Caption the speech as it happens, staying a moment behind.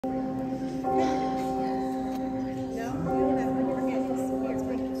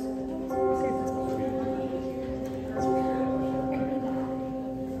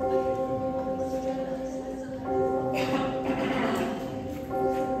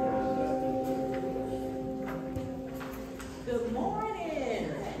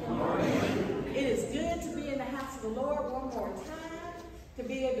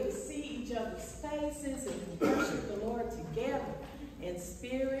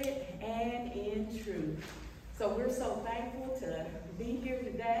in truth. So we're so thankful to be here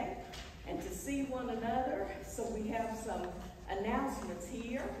today and to see one another. So we have some announcements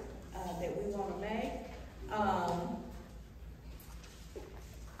here that we want to make.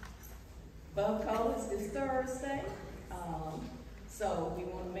 Bumc is this Thursday. So we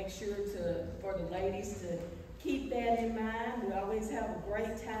want to make sure for the ladies to keep that in mind. We always have a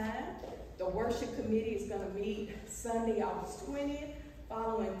great time. The worship committee is going to meet Sunday, August 20th,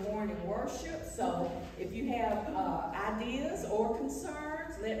 following morning worship. So if you have ideas or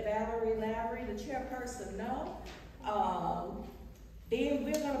concerns, let Valerie Lavery, the chairperson, know. Then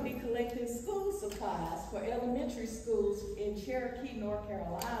we're going to be collecting school supplies for elementary schools in Cherokee, North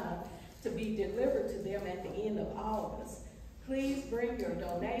Carolina, to be delivered to them at the end of August. Please bring your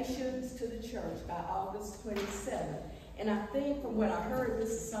donations to the church by August 27th. And I think from what I heard, this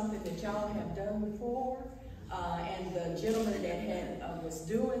is something that y'all have done before. And the gentleman that was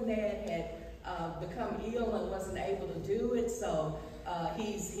doing that had become ill and wasn't able to do it. So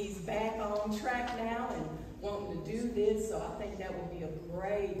he's back on track now and wanting to do this. So I think that would be a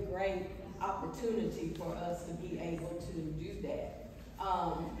great, great opportunity for us to be able to do that.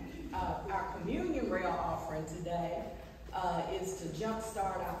 Our communion rail offering today is to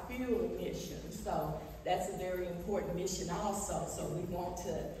jumpstart our fuel mission. So that's a very important mission also. So we want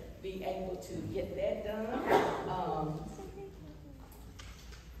to be able to get that done.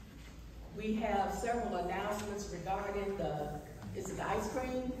 We have several announcements regarding is it the ice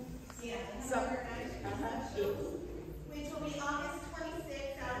cream? Yeah, Yeah. Which will be August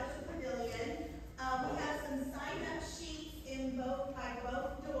 26th out at the pavilion. We have some sign-up sheets by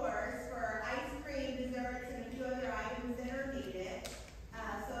both doors for ice cream, desserts, and a few other items that are needed.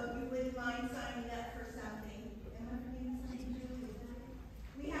 So if you wouldn't mind signing up for something. Am I forgetting something, Julie?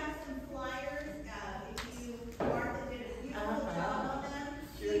 We have some flyers. If Martha did a beautiful job on them.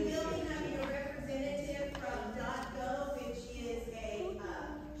 We will be having a representative from .gov, which is a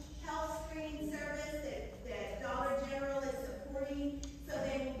health screening service that Dollar General is supporting. So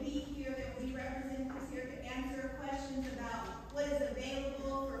they will be here, there will be representatives here to answer questions about what is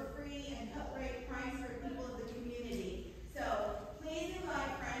available for free and cut rate price for people of the community. So please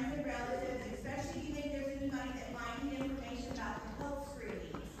invite friends and relatives, especially if you think there's anybody that might need information about the health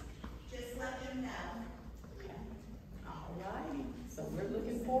screenings. Just let them know. All righty. So we're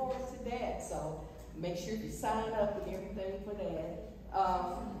looking forward to that. So make sure you sign up and everything for that.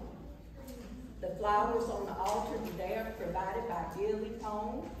 The flowers on the altar today are provided by Gilly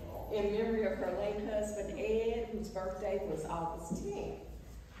Cone in memory of her late husband Ed, whose birthday was August 10th.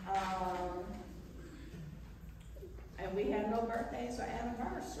 And we have no birthdays or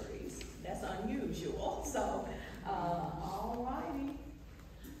anniversaries. That's unusual. So, all righty.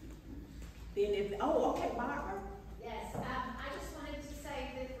 Then okay, Barbara. Yes, I just wanted to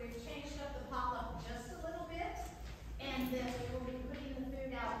say that we've changed up the pop-up just a little bit, and that we will be putting the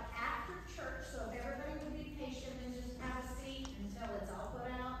food out after church, so if everybody would be patient and just have a seat until it's all put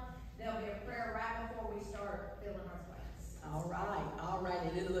out. There'll be a prayer right before we start filling our plates. All right,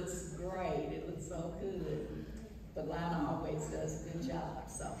 and it looks great. It looks so good. But Lana always does a good job,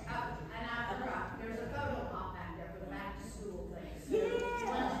 so. And I forgot, there's a photo op back there for the back to school thing. So Yeah. if you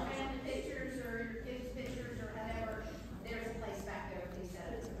want family pictures or your kids' pictures or whatever, there's a place back there, please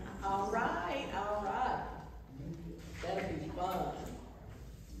set it. All right. That'll be fun.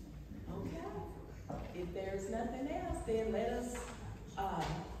 Okay. If there's nothing else, then let us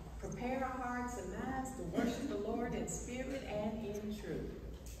prepare our hearts and minds to worship the Lord in spirit and in truth.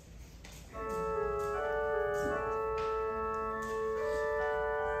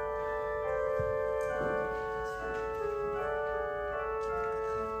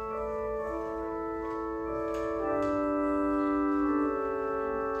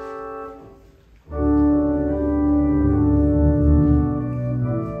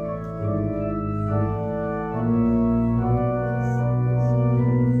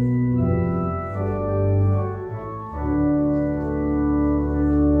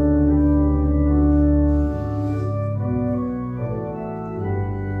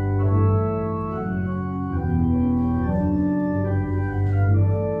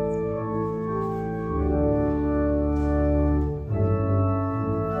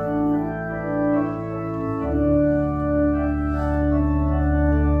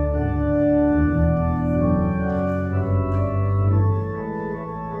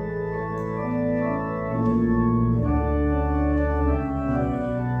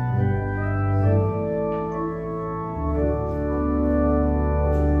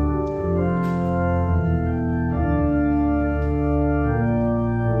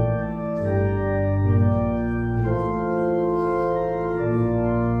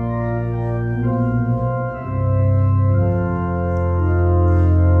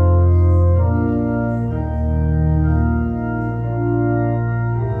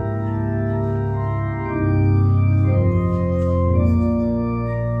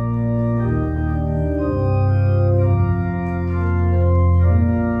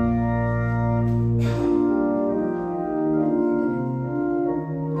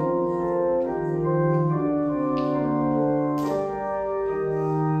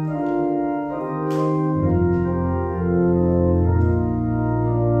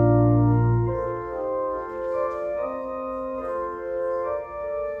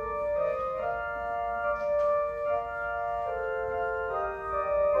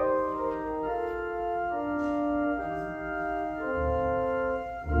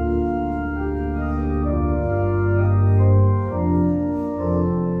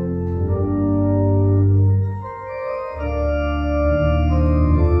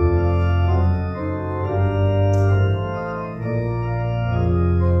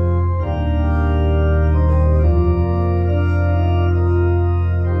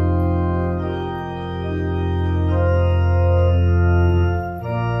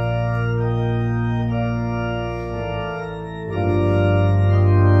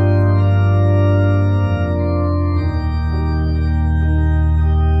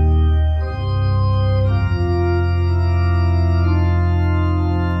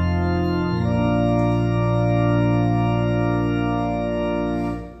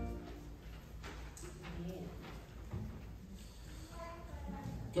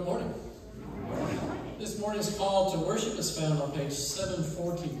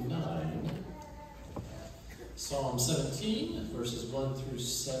 749. Psalm 17, verses 1 through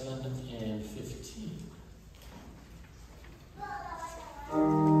 7 and 15.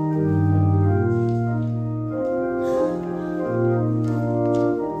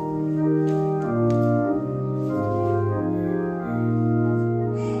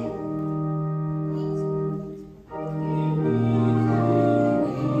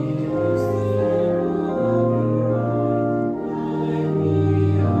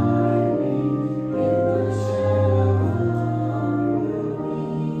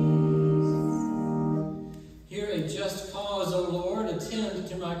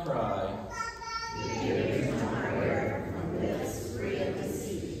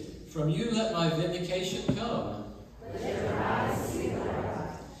 From you let my vindication come. Let your eyes see the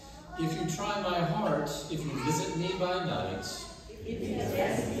light. If you try my heart, if you visit me by night, If you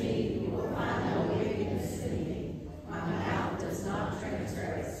test me, you will find no wickedness in me. My mouth does not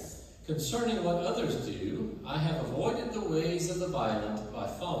transgress. concerning what others do, I have avoided the ways of the violent by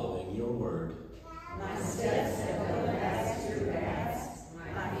following your word. My steps have held fast to your paths.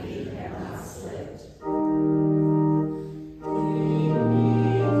 My feet have not slipped.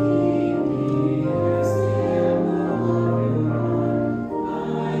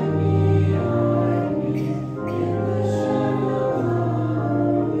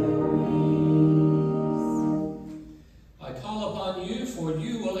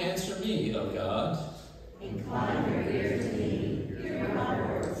 Incline your ear to me, hear my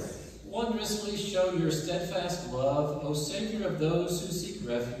words. Wondrously show your steadfast love, O Savior of those who seek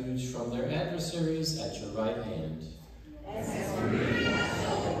refuge from their adversaries at your right hand. As for me, I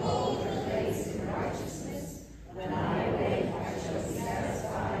shall behold your face in righteousness. When I awake, I shall be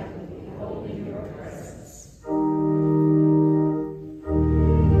satisfied with beholding your presence.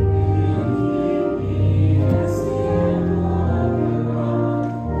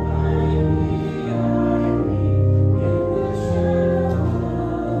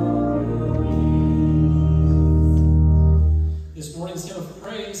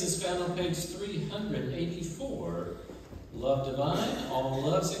 Love divine, all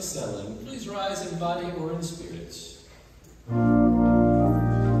loves excelling. Please rise in body or in spirit.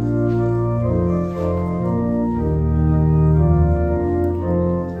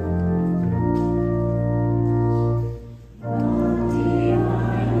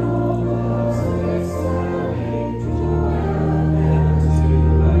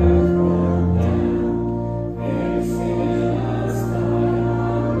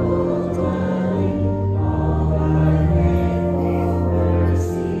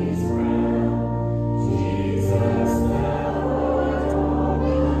 Jesus, thou art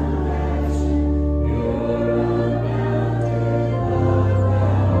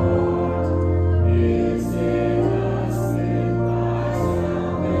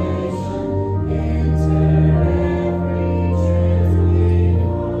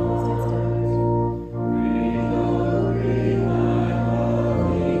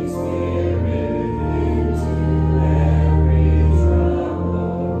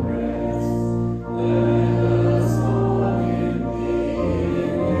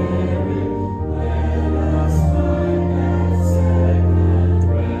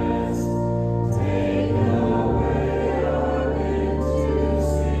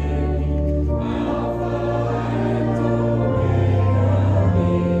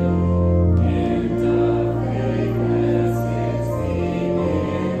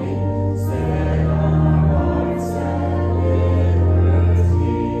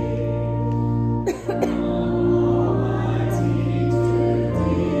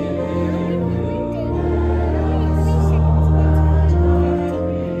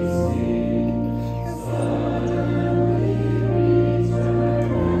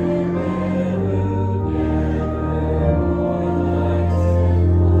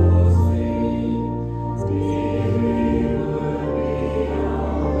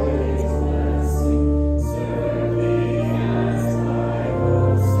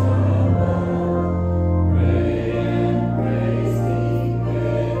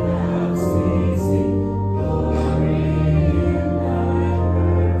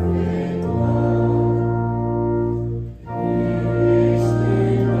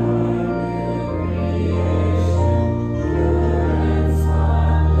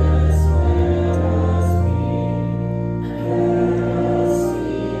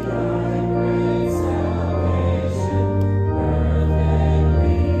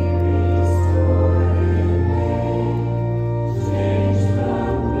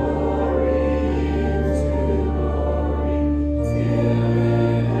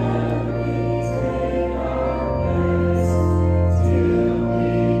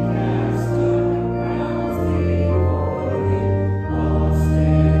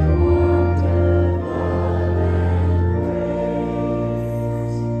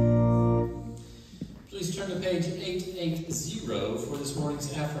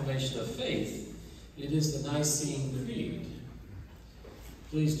morning's affirmation of faith. It is the Nicene Creed.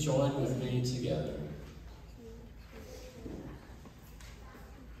 Please join with me together.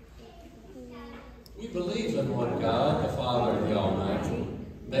 We believe in one God, the Father, the Almighty,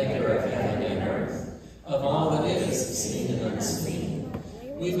 maker of heaven and earth, of all that is seen and unseen.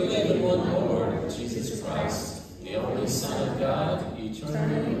 We believe in one Lord, Jesus Christ, the only Son of God,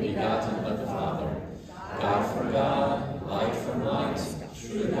 eternally begotten of the Father, God from God, light from light,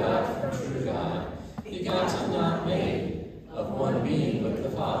 true God from true God, begotten, not made, of one being with the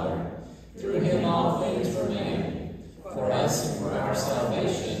Father. Through him all things were made. For us and for our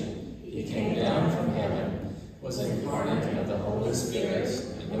salvation, he came down from heaven, was incarnate of the Holy Spirit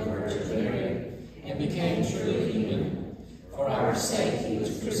and the Virgin Mary, and became truly human. For our sake he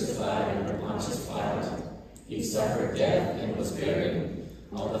was crucified under Pontius Pilate. He suffered death and was buried.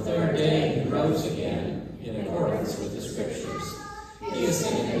 On the third day he rose again, in accordance with the Scriptures. He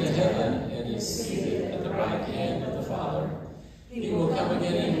ascended into heaven and is seated at the right hand of the Father. He will come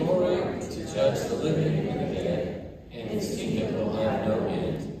again in glory to judge the living and the dead, and his kingdom will have no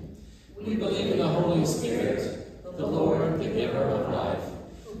end. We believe in the Holy Spirit, the Lord, the giver of life,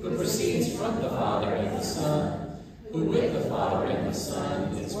 who proceeds from the Father and the Son, who with the Father and the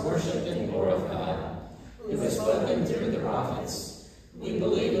Son is worshipped and glorified, who has spoken through the prophets. We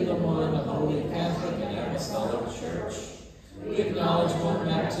believe in the one holy Catholic and Apostolic Church. We acknowledge one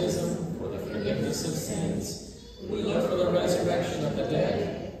baptism for the forgiveness of sins. We look for the resurrection of the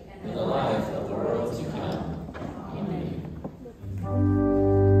dead and the life of the world to come. Amen.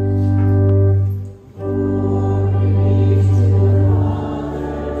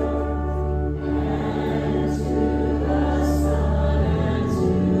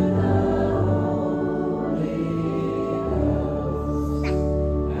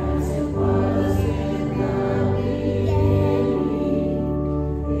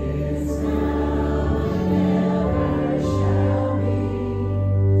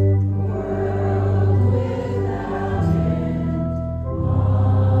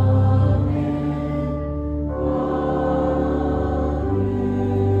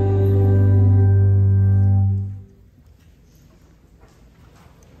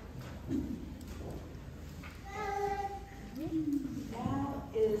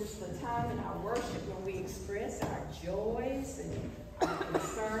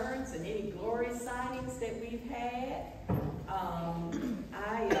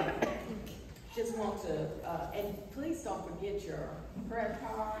 And please don't forget your prayer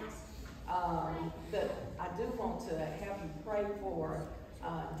cards. But I do want to have you pray for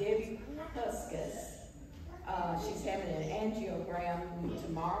Debbie Huskus. She's having an angiogram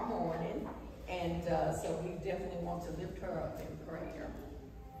tomorrow morning, and so we definitely want to lift her up in prayer.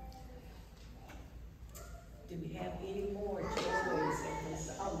 Do we have any more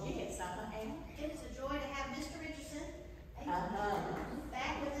joys? Oh yes, Anne. It's a joy to have Mr. Richardson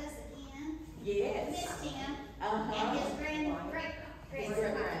back with us again. Yes. Miss him and his great-grandson.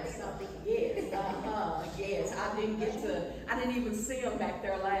 Yes, yes. I didn't even see him back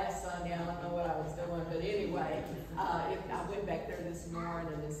there last Sunday. I don't know what I was doing, but anyway, I went back there this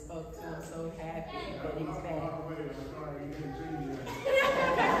morning and spoke to him. So happy that he's back.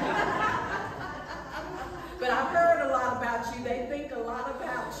 But I've heard a lot about you. They think a lot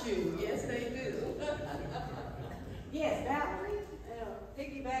about you. Yes, they do. Yes, Valerie.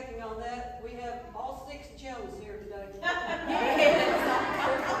 Piggybacking on that, we have all 6 Joes here today. Yes.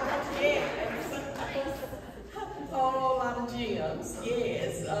 A whole lot of gems.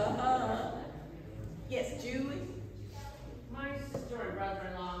 Yes. Yes, Julie. My sister and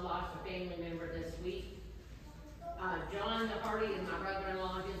brother-in-law lost a family member this week. John Hardy is my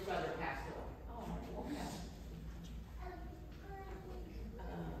brother-in-law. His brother passed away.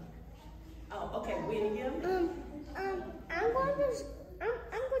 Oh, okay. Okay, William. I'm going to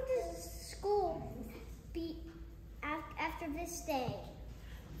school after this day.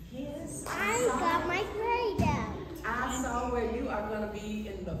 Yes. I got my grade out. I saw where you are going to be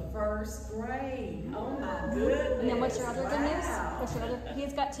in the 1st grade. Oh my goodness. And then what's your other good news? Wow. What's your other?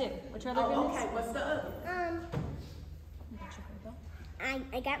 He's got 2. What's your other good news? Okay. What's the other? You got your gray belt?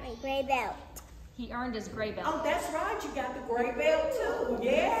 I got my gray belt. He earned his gray belt. Oh, that's right. You got the gray belt too.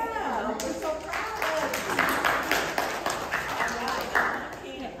 Yeah. We're so proud of you.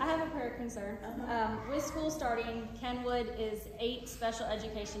 I have a prayer concern. With school starting, Kenwood is 8 special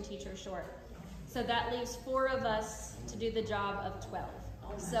education teachers short. So that leaves 4 of us to do the job of 12.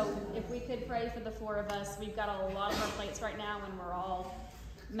 So if we could pray for the 4 of us, we've got a lot of our plates right now and we're all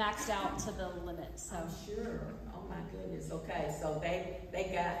maxed out to the limit. So Sure. Oh my goodness. Okay, so they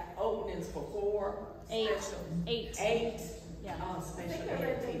got openings for 4 8. special. 8. 8. Yeah. Oh, I special think I read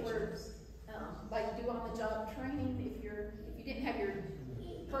ed they were, teachers. like do on-the-job training if you didn't have your.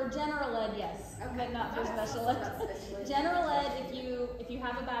 For general ed, yes, Okay. but not for Okay. special ed. Not special ed. General ed, if you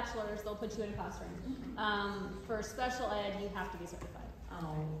have a bachelor's, they'll put you in a classroom. For special ed, you have to be certified.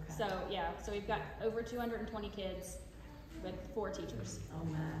 Oh, okay. So yeah, so we've got over 220 kids with 4 teachers. Oh,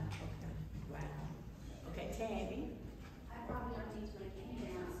 my, okay, wow. Okay, Tammy? I probably don't need to make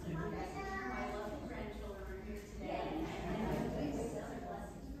any announcements. My lovely grandchildren are here today. And we send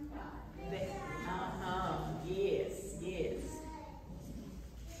blessings from God. Yes, yes.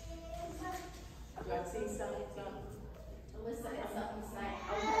 Do I see something? Alyssa has something to say.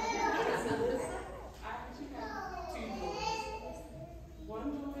 Yes, Alyssa? I actually have 2 boys. One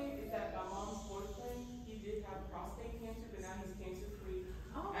boy is that my mom's boyfriend. He did have prostate cancer, but now he's cancer free.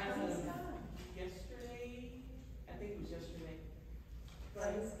 Oh, As praise of God. yesterday, I think it was yesterday. But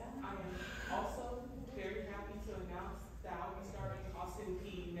Praise God. I am also very happy to announce that I'll be starting Austin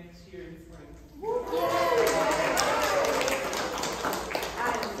P next year in spring. I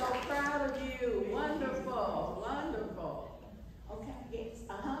am so proud of you. Wonderful, wonderful. Okay, yes,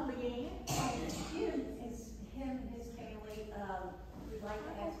 Leanne? Him and his family, we'd like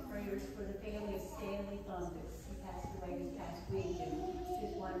to ask prayers for the family of Stanley Bumc. He passed away this past week, and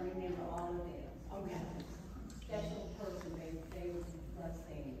just want to remember all of them. Okay. Special person, they love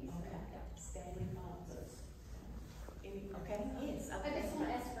Stanley. Okay, Stanley Fontes. Okay, yes. I just want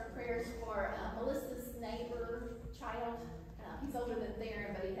to ask for prayers for Melissa's neighbor child. He's older than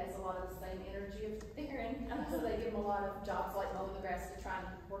Theron, but he has a lot of the same energy of Theron. So they give him a lot of jobs like mowing the grass to try and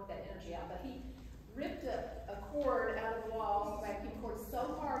work that energy out. But he ripped a cord out of the wall, vacuum cord,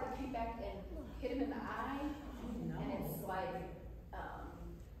 so hard it came back and hit him in the eye. And it's like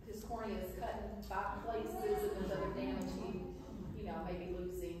his cornea is cut in 5 places, and there's other damage. He, may be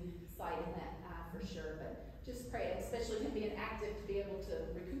losing sight in that eye for sure. But just pray, especially him being active, to be able to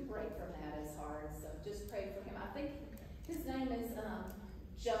recuperate from that is hard. So just pray for him. I think his name is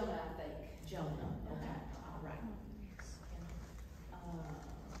Jonah, I think. Jonah, okay, all right.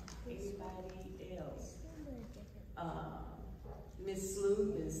 Anybody else? Miss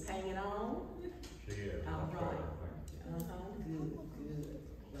Sloop is hanging on? She is. All That's right. right. Good, good.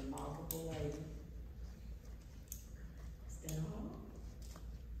 Remarkable lady. Is that all?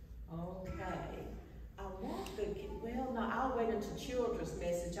 Okay. I want I'll wait until children's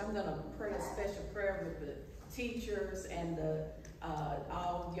message. I'm gonna pray a special prayer with the teachers and the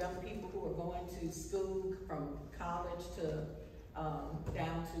all young people who are going to school from college to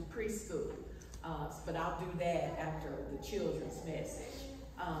down to preschool. But I'll do that after the children's message.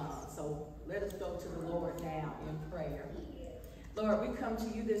 So let us go to the Lord now in prayer. Lord, we come to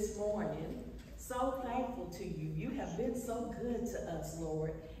you this morning so thankful to you. You have been so good to us,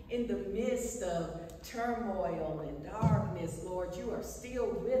 Lord. In the midst of turmoil and darkness, Lord, you are still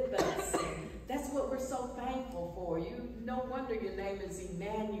with us. That's what we're so thankful for. No wonder your name is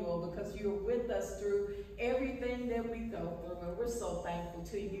Emmanuel, because you're with us through everything that we go through, and we're so thankful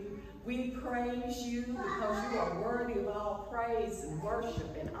to you. We praise you because you are worthy of all praise and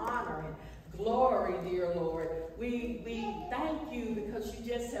worship and honor and glory, dear Lord. We thank you because you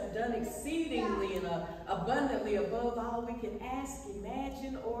just have done exceedingly and abundantly above all we can ask,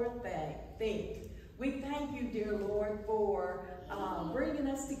 imagine, or think. We thank you, dear Lord, for bringing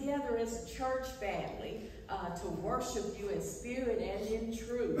us together as a church family to worship you in spirit and in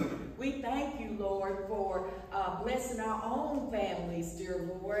truth. We thank you, Lord, for blessing our own families, dear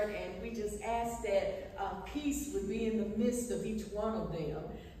Lord, and we just ask that peace would be in the midst of each one of them.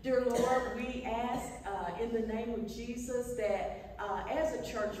 Dear Lord, we ask in the name of Jesus that as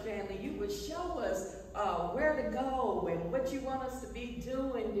a church family, you would show us where to go and what you want us to be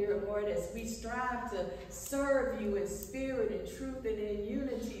doing, dear Lord, as we strive to serve you in spirit and truth and in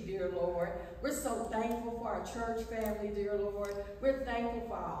unity, dear Lord. We're so thankful for our church family, dear Lord. We're thankful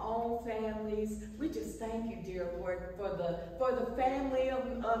for our own families. We just thank you, dear Lord, for the family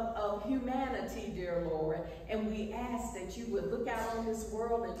of humanity, dear Lord. And we ask that you would look out on this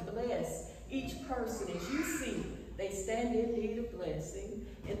world and bless each person as you see they stand in need of blessing.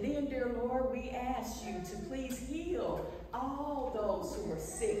 And then, dear Lord, we ask you to please heal all those who are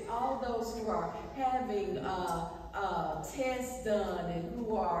sick, all those who are having tests done and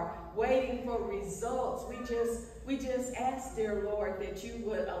who are waiting for results. We just ask, dear Lord, that you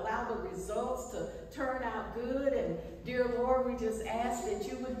would allow the results to turn out good. And dear Lord, we just ask that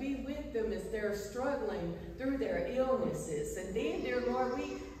you would be with them as they're struggling through their illnesses. And then, dear Lord,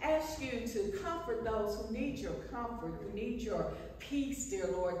 we ask you to comfort those who need your comfort, who need your peace, dear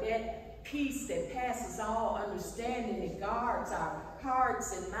Lord, that peace that passes all understanding, that guards our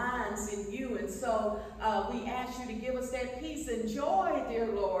hearts and minds in you. And so we ask you to give us that peace and joy, dear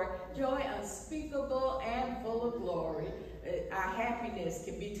Lord, joy unspeakable and full of glory. Our happiness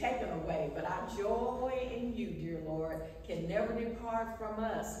can be taken away, but our joy in you, dear Lord, can never depart from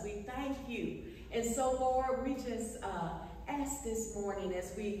us. We thank you. And so, Lord, we just ask this morning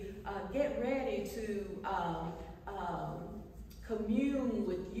as we get ready to commune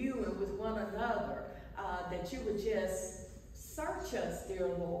with you and with one another, that you would just search us, dear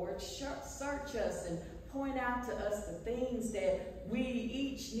Lord. Search us and point out to us the things that we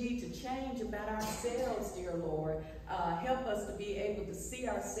each need to change about ourselves, dear Lord. Help us to be able to see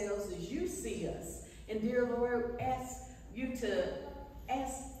ourselves as you see us. And dear Lord, I ask you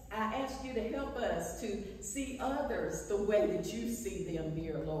to help us to see others the way that you see them,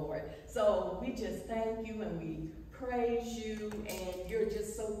 dear Lord. So we just thank you and we praise you, and you're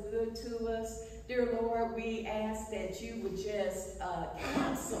just so good to us. Dear Lord, we ask that you would just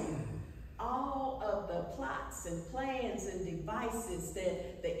cancel all of the plots and plans and devices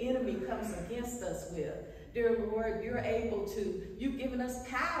that the enemy comes against us with. Dear Lord, you've given us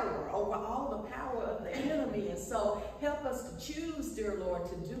power over all the power of the enemy. And so help us to choose, dear Lord,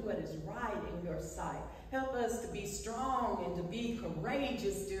 to do what is right in your sight. Help us to be strong and to be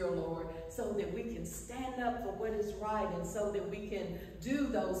courageous, dear Lord, so that we can stand up for what is right and so that we can do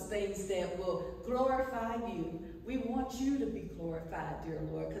those things that will glorify you. We want you to be glorified, dear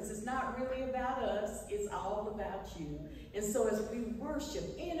Lord, because it's not really about us, it's all about you. And so as we worship,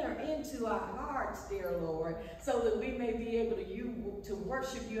 enter into our hearts, dear Lord, so that we may be able to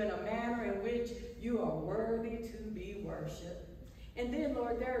worship you in a manner in which you are worthy to be worshiped. And then,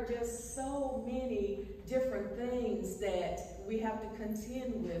 Lord, there are just so many different things that we have to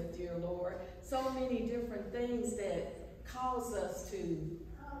contend with, dear Lord. So many different things that cause us to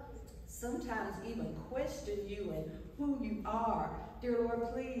sometimes even question you and who you are. Dear Lord,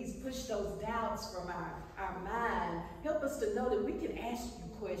 please push those doubts from our mind. Help us to know that we can ask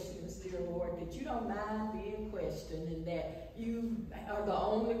you questions, dear Lord, that you don't mind being questioned and that you are the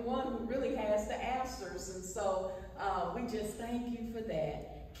only one who really has the answers. And so we just thank you for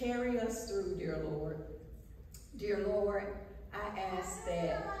that. Carry us through, dear Lord. Dear Lord, I ask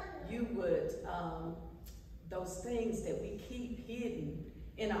that you would, those things that we keep hidden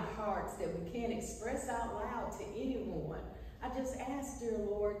in our hearts that we can't express out loud to anyone, I just ask, dear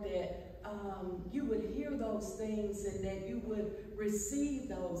Lord, that you would hear those things and that you would receive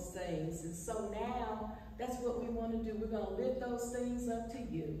those things. And so now, that's what we want to do. We're going to lift those things up to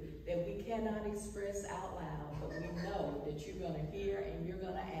you that we cannot express out loud, but we know that you're going to hear and you're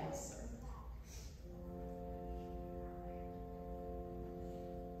going to answer.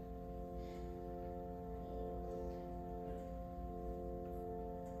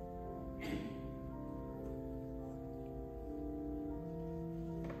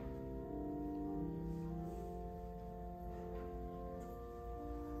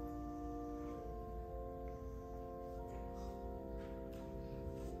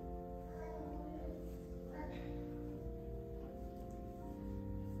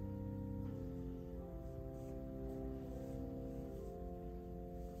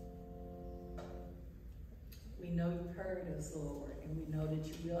 We know you've heard us, Lord, and we know that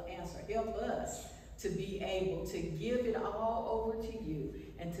you will answer. Help us to be able to give it all over to you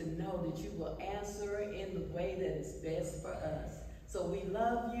and to know that you will answer in the way that is best for us. So we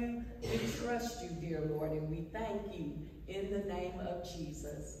love you, we trust you, dear Lord, and we thank you in the name of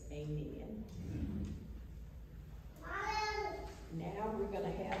Jesus. Amen. Now we're going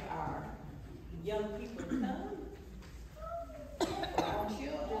to have our young people come for our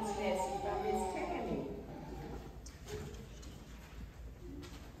children's lesson from Miss Tammy.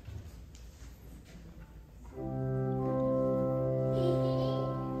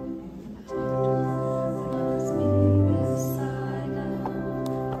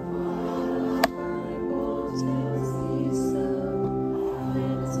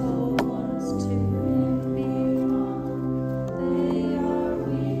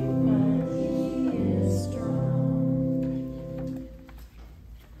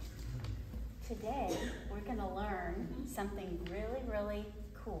 Today, we're going to learn something really, really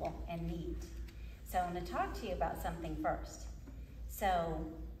cool and neat. So I'm going to talk to you about something first. So,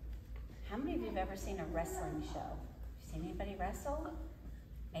 how many of you have ever seen a wrestling show? Seen anybody wrestle?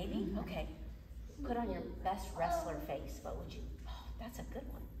 Maybe? Okay. Put on your best wrestler face. What would you? Oh, that's a good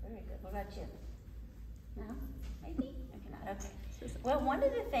one. Very good. What about you? No? Maybe? Maybe not. Okay. Well, one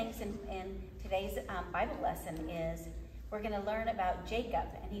of the things in today's Bible lesson is we're going to learn about Jacob,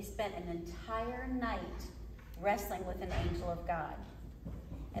 and he spent an entire night wrestling with an angel of God.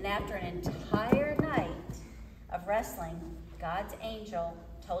 And after an entire night of wrestling, God's angel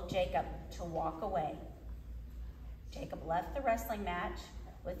told Jacob to walk away. Jacob left the wrestling match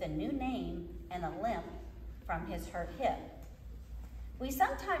with a new name and a limp from his hurt hip. We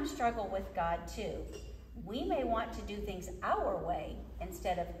sometimes struggle with God too. We may want to do things our way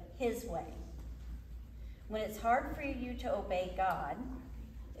instead of his way. When it's hard for you to obey God,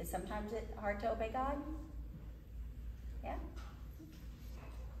 is sometimes it hard to obey God? Yeah?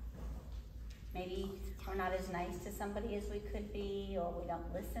 Maybe we're not as nice to somebody as we could be, or we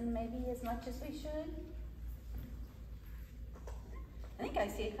don't listen maybe as much as we should. I think I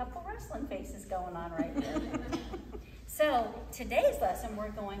see a couple wrestling faces going on right there. So today's lesson, we're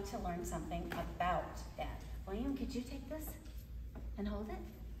going to learn something about that. William, could you take this and hold it?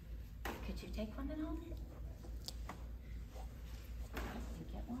 Could you take one and hold it? You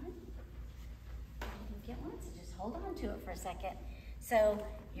get one? You get one? So just hold on to it for a second. So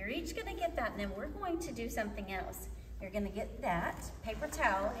you're each going to get that, and then we're going to do something else. You're going to get that paper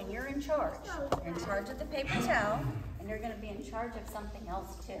towel, and you're in charge. You're in charge of the paper towel, and you're going to be in charge of something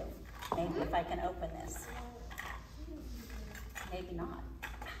else too. Maybe if I can open this. Maybe not.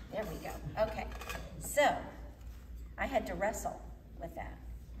 There we go. Okay. So I had to wrestle with that.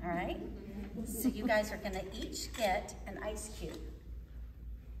 All right? So you guys are going to each get an ice cube.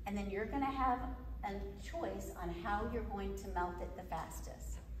 And then you're going to have a choice on how you're going to melt it the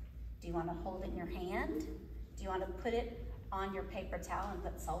fastest. Do you want to hold it in your hand? Do you want to put it on your paper towel and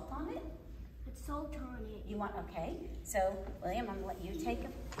put salt on it? Put salt on it. You want, okay. So, William, I'm going to let you take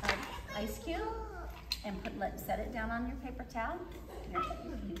an ice cube and set it down on your paper towel. Here,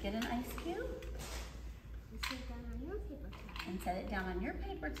 you get an ice cube. Set it down on your paper towel. And set it down on your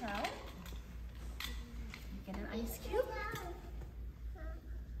paper towel. You get an ice cube.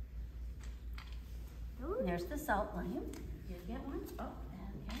 And there's the salt, William. You get one? Oh,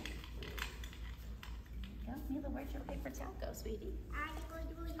 okay. There you go. Mila, where'd your paper towel go, sweetie? I'm going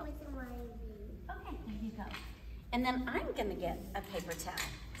to do it with my Okay, there you go. And then I'm going to get a paper towel.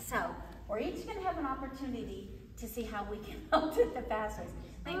 So we're each going to have an opportunity to see how we can melt it the fastest.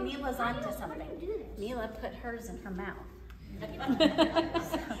 I think Mila's onto something. Mila put hers in her mouth.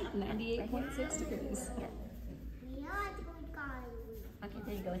 98.6 degrees. Yeah. Okay,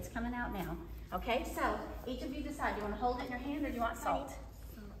 there you go. It's coming out now. Okay, so each of you decide. Do you want to hold it in your hand or do you want salt?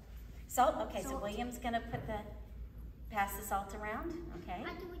 Salt? Okay, so William's going to pass the salt around. Okay.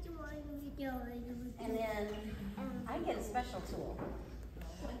 And then I get a special tool.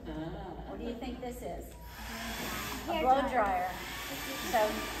 What do you think this is? A blow dryer. So,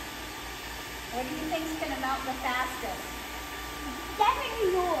 what do you think is going to melt the fastest?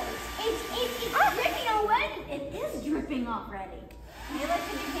 Definitely yours. It's dripping already. It is dripping already. Mila,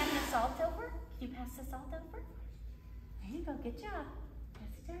 can you hand the salt over? Can you pass the salt over? There you go. Good job.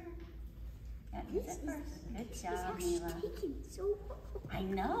 Pass it down. Yeah, use it first. Good job, Mila. So I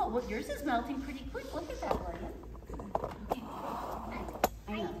know. Well, yours is melting pretty quick. Look at that, William. Okay. I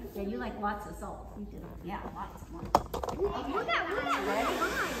know. Yeah, you like lots of salt. You do. Yeah, lots more. look at Ready?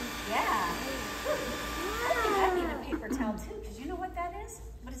 Yeah. I think I need a paper towel too, because you know what that is?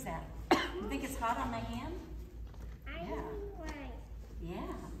 What is that? You think it's hot on my hand? Yeah.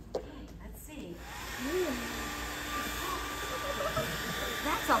 Yeah. Okay, let's see.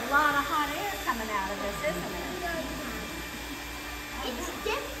 That's a lot of hot air coming out of this, isn't it? It's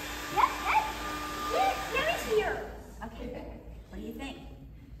dip. Yep. Here it's here. Okay. What do you think?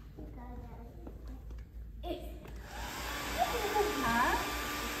 Huh?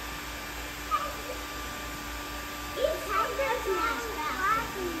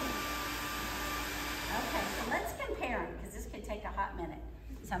 Okay, so let's compare them, because this could take a hot minute.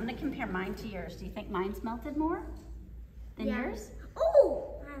 So I'm going to compare mine to yours. Do you think mine's melted more than yours?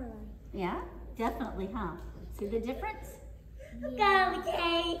 Oh! Yeah, definitely, huh? See the difference? Go,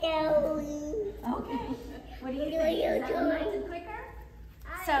 potato. Okay. What do you think? Is that one melted quicker?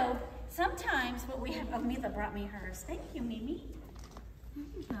 So sometimes what we have, oh, Mila brought me hers. Thank you, Mimi. There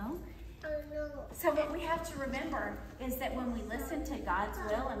you go. So what we have to remember is that when we listen to God's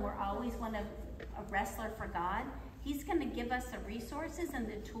will and we're always a wrestler for God, He's going to give us the resources and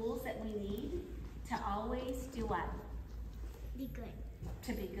the tools that we need to always do what? Be good.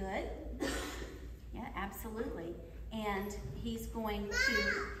 To be good. Yeah, absolutely. And He's going to,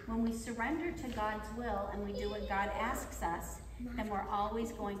 when we surrender to God's will and we do what God asks us, then we're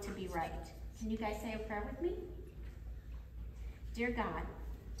always going to be right. Can you guys say a prayer with me? Dear God.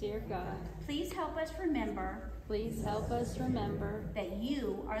 Dear God, Please help us remember please help us remember that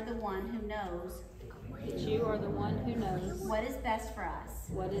You are the one who knows that you are the one who knows what is best for us.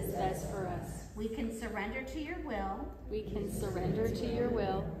 what is best for us. We can surrender to your will We can surrender to your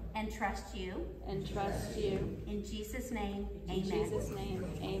will and trust you. and trust you. In Jesus' name, In amen. Jesus' name,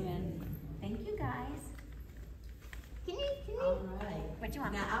 amen. Thank you, guys. All right. What you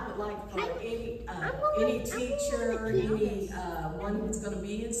want? Now, I would like for any teacher, one who's gonna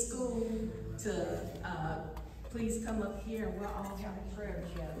be in school to, please come up here and we'll all have a prayer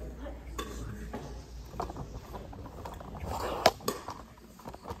together.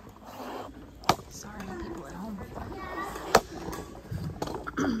 Sorry, people at home.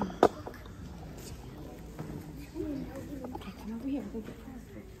 Okay, come over here. We'll get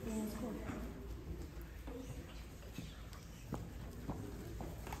prayer. Yeah, it's cool.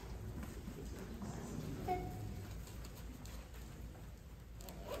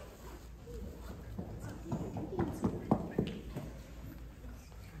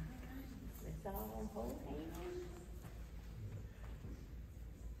 Let's all hold hands.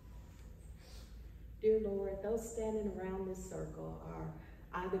 Dear Lord, those standing around this circle are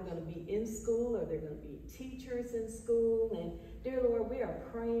either going to be in school or they're going to be teachers in school. And dear Lord, we are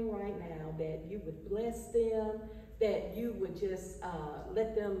praying right now that you would bless them, that you would just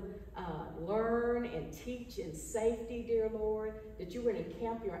let them learn and teach in safety, dear Lord, that you would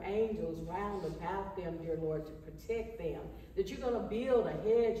encamp your angels round about them, dear Lord, to protect them, that you're going to build a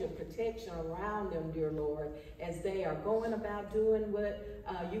hedge of protection around them, dear Lord, as they are going about doing what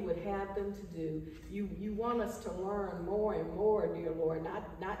you would have them to do. You want us to learn more and more, dear Lord,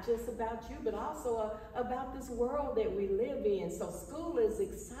 not just about you, but also about this world that we live in. So school is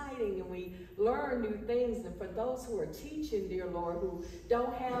exciting and we learn new things. And for those who are teaching, dear Lord, who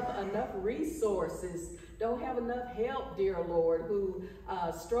don't have enough resources, don't have enough help, dear Lord, who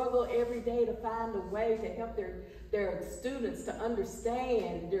struggle every day to find a way to help their students to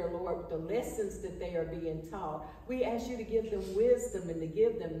understand, dear Lord, the lessons that they are being taught. We ask you to give them wisdom and to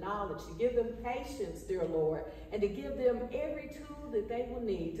give them knowledge, to give them patience, dear Lord, and to give them every tool that they will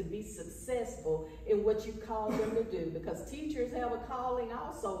need to be successful in what you call them to do, because teachers have a calling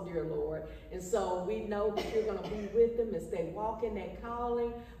also, dear Lord. And so we know that you're going to be with them as they walk in that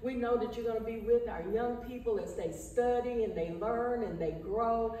calling. We know that you're going to be with our young people as they study and they learn and they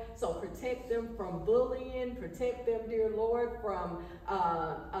grow. So protect them from bullying, protect them, dear Lord, from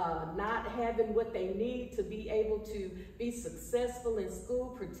not having what they need to be able to be successful in school.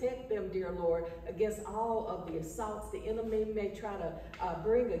 Protect them, dear Lord, against all of the assaults the enemy may try to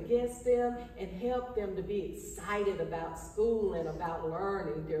bring against them, and help them to be excited about school and about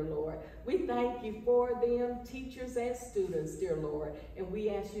learning, dear Lord. We thank you for them, teachers and students, dear Lord, and we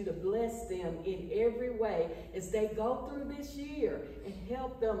ask you to bless them in every way as they go through this year, and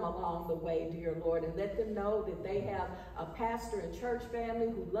help them along the way, dear Lord, and let them know that they have a pastor and church family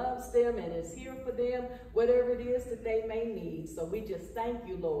who loves them and is here for them, whatever it is that they may need. So we just thank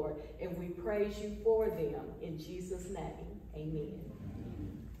you, Lord, and we praise you for them. In Jesus' name, amen.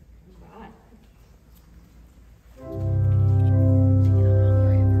 All right.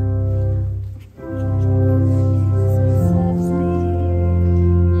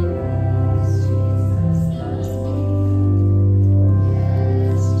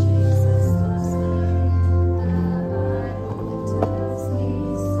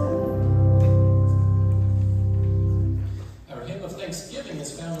 Our hymn of thanksgiving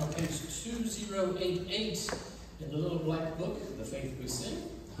is found on page 2088 in the little black book, The Faith We Sing.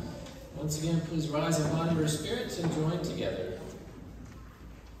 Once again, please rise in body or spirit and join together.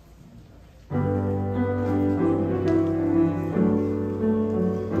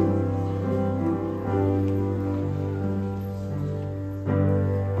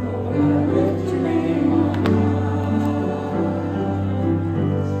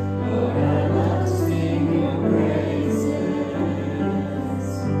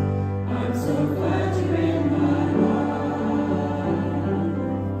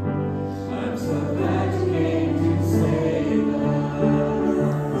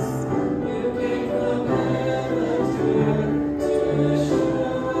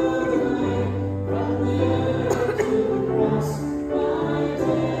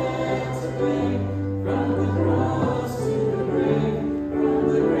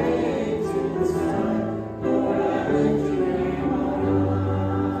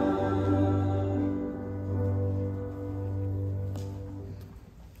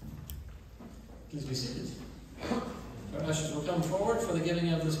 Please be seated. Our ushers will come forward for the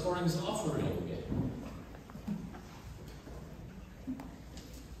giving of this morning's offering.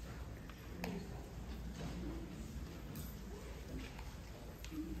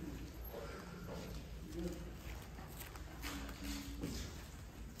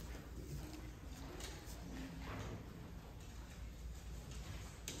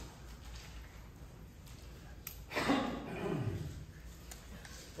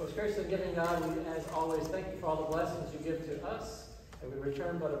 Church of the Giving God, we, as always, thank you for all the blessings you give to us, and we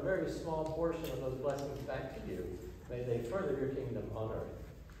return but a very small portion of those blessings back to you. May they further your kingdom on earth.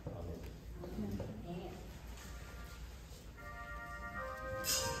 Amen.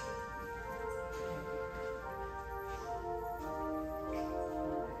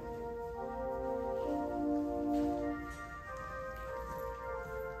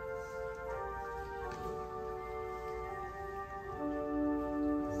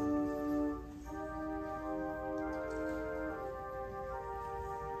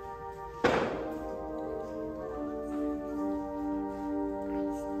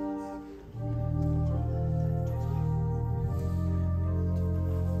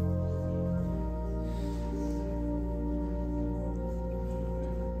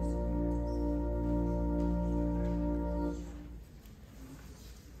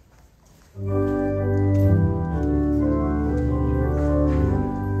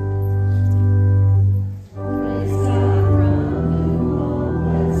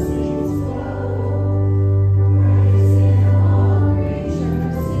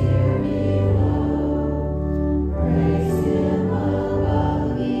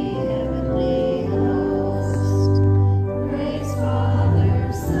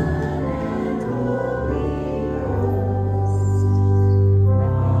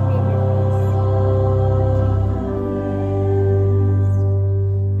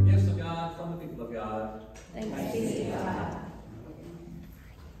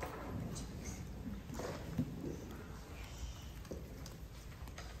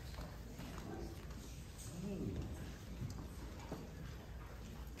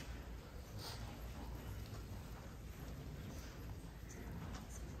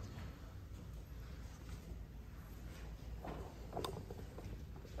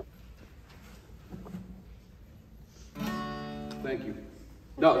 Thank you.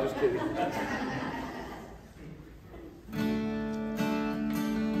 No, just kidding.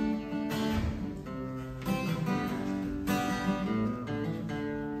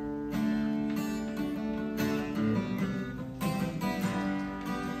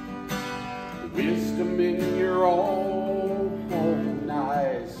 Wisdom in your own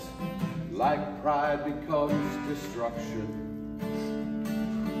eyes, like pride becomes destruction.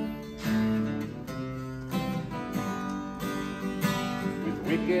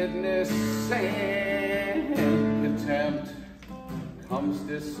 Wickedness and contempt comes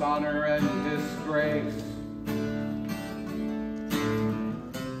dishonor and disgrace.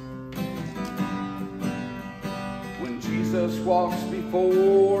 When Jesus walks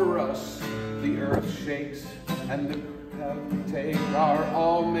before us, the earth shakes and the path we take are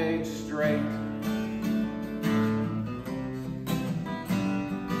all made straight.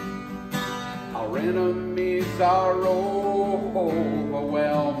 Our enemies are overwhelmed,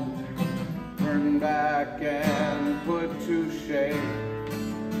 turn back and put to shame.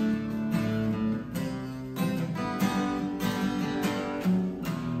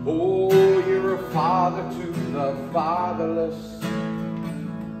 Oh, you're a father to the fatherless.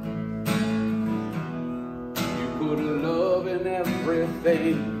 You put love in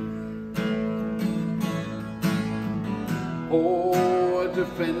everything. Oh, a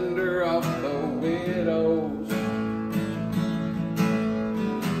defender of the widows.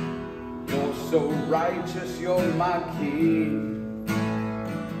 You're so righteous, you're my king.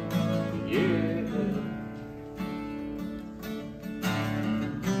 Yeah.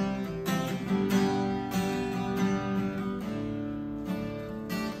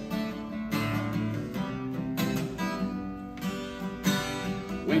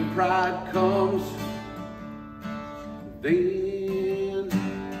 When pride comes, then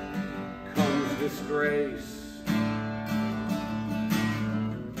comes disgrace.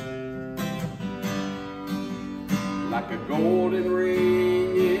 Like a golden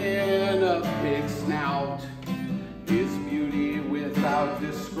ring in a pig's snout is beauty without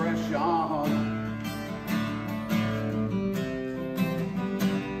discretion.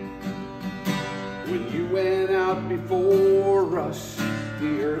 When you went out before us,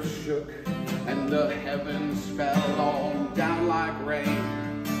 the earth shook and the heavens fell on down like rain.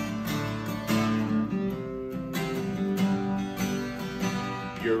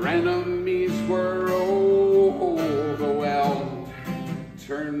 Your enemies were overwhelmed,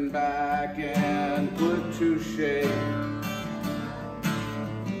 turned back and put to shame.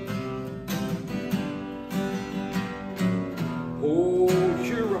 Oh,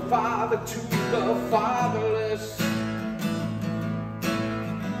 you're a father to the fatherless.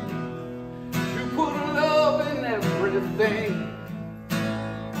 You put love in everything.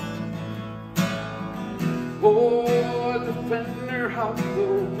 Oh, defender defender of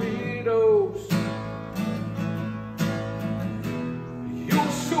the widows.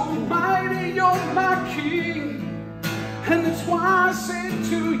 You're so mighty, you're my King, and that's why I say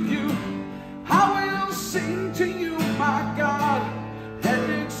to you, I will sing to you, my God,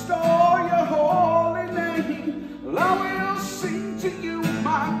 and extol your holy name. I will sing to you,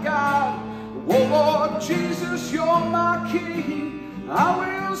 my God. Oh Lord Jesus, you're my King.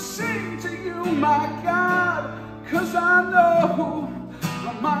 I will sing to you, my God, 'cause I know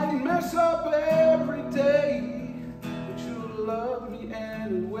I might mess up every day, but you love me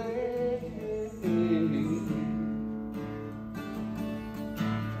anyway.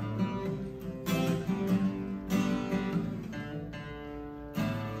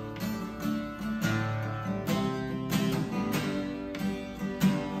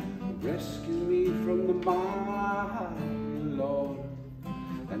 Rescue me from the mighty Lord,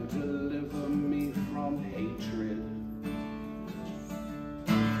 and deliver me from hatred.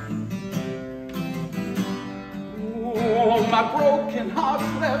 Oh, my broken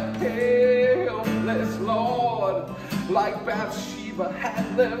heart's left helpless, Lord, like Bathsheba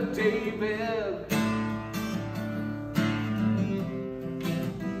had left David.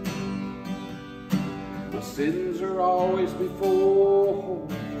 My sins are always before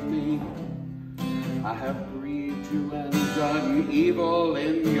me. I have grieved you and done evil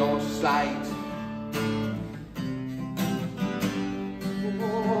in your sight.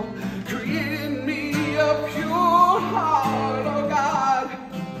 Oh, create in me a pure heart, oh God.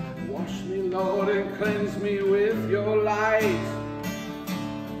 Wash me, Lord, and cleanse me with your light.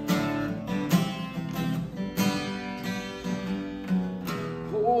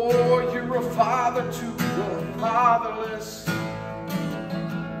 Oh, you're a father to the fatherless.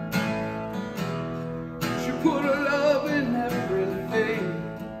 You put a love in everything.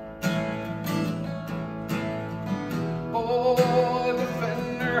 Oh,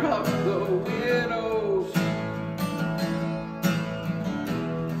 defender of the widows.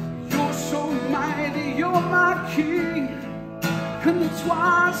 You're so mighty, you're my King, and that's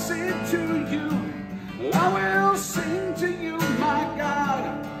why I say to you, I will sing to you, my God,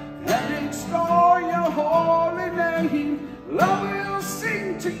 and extol your holy name. I will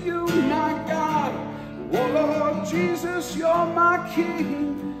sing to you, my God. Oh Lord Jesus, you're my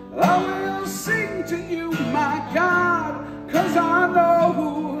King. I will sing to you, my God, 'cause I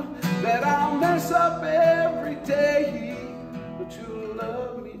know that I'll mess up every day, but you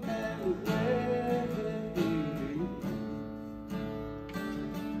love me anyway.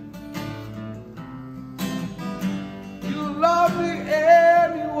 You love me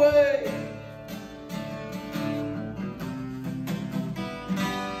anyway.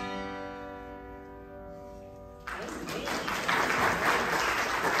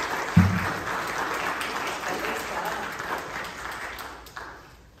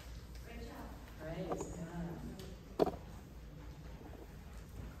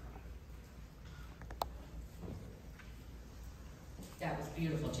 That was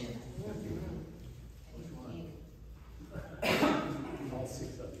beautiful, Jim. All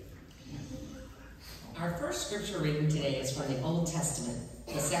six of you. Our first scripture reading today is from the Old Testament,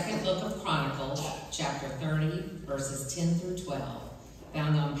 the second book of Chronicles, chapter 30, verses 10 through 12,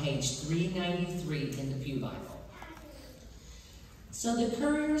 found on page 393 in the Pew Bible. So the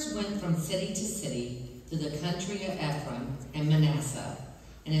couriers went from city to city through the country of Ephraim and Manasseh,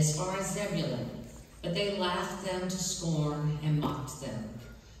 and as far as Zebulun, but they laughed them to scorn and mocked them.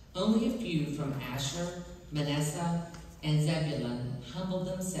 Only a few from Asher, Manasseh, and Zebulun humbled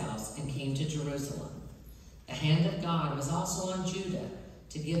themselves and came to Jerusalem. The hand of God was also on Judah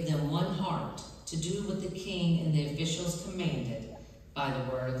to give them one heart to do what the king and the officials commanded by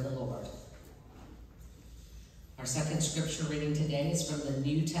the word of the Lord. Our second scripture reading today is from the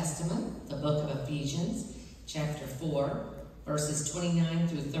New Testament, the book of Ephesians, chapter 4, verses 29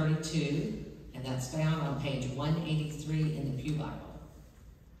 through 32, and that's found on page 183 in the Pew Bible.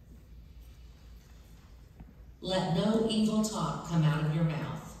 Let no evil talk come out of your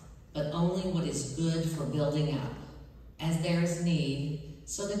mouth, but only what is good for building up, as there is need,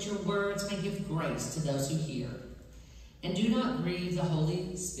 so that your words may give grace to those who hear. And do not grieve the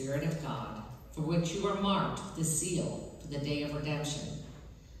Holy Spirit of God, for which you are marked with the seal for the day of redemption.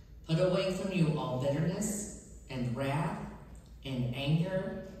 Put away from you all bitterness and wrath and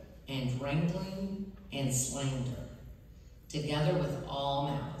anger and wrangling and slander, together with all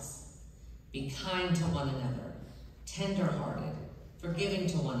malice. Be kind to one another, tender-hearted, forgiving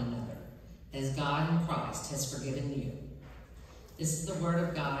to one another, as God in Christ has forgiven you. This is the word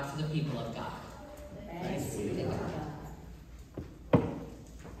of God for the people of God. Thanks be to God.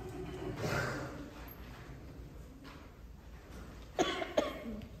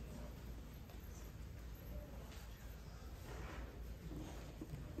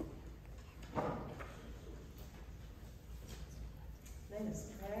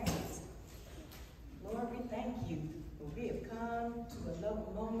 now to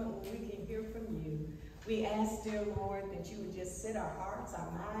another moment when we can hear from you. We ask, dear Lord, that you would just set our hearts,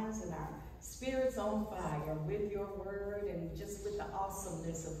 our minds, and our spirits on fire with your word and just with the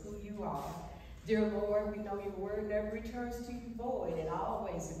awesomeness of who you are. Dear Lord, we know your word never returns to you void. It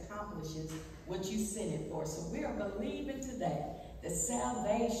always accomplishes what you sent it for. So we are believing today that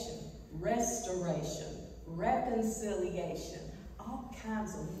salvation, restoration, reconciliation, all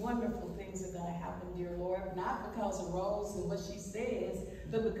kinds of wonderful things are going to happen, dear Lord, not because of Rose and what she says,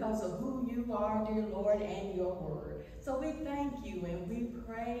 but because of who you are, dear Lord, and your word. So we thank you and we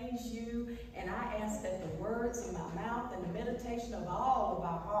praise you, and I ask that the words in my mouth and the meditation of all of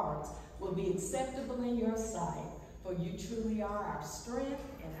our hearts will be acceptable in your sight, for you truly are our strength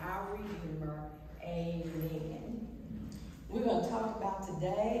and our Redeemer. Amen. We're going to talk about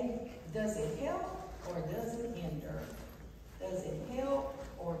today, does it help or does it hinder? Does it help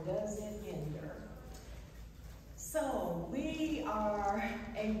or does it hinder? So we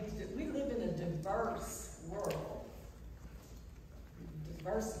live in a diverse world.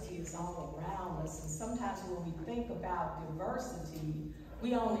 Diversity is all around us, and sometimes when we think about diversity,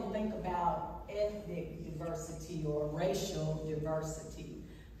 we only think about ethnic diversity or racial diversity.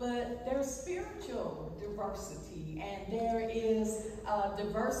 But there's spiritual diversity, and there is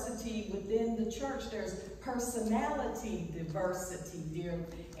diversity within the church. There's personality diversity, dear.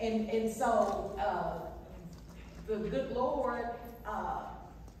 And so the good Lord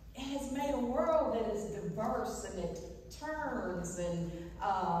has made a world that is diverse, and it turns, and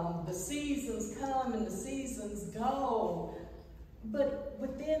the seasons come and the seasons go. But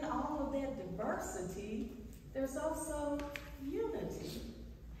within all of that diversity, there's also unity.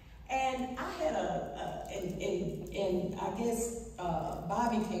 And I had and I guess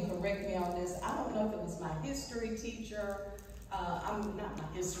Bobby can correct me on this. I don't know if it was my history teacher, I'm not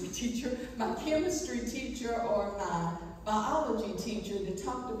my history teacher, my chemistry teacher or my biology teacher that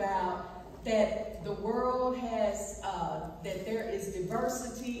talked about that the world has, that there is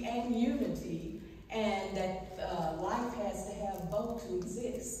diversity and unity, and that life has to have both to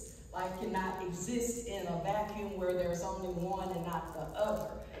exist. Life cannot exist in a vacuum where there's only one and not the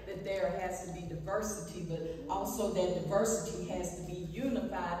other. That there has to be diversity, but also that diversity has to be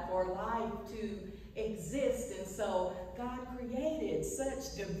unified for life to exist. And so God created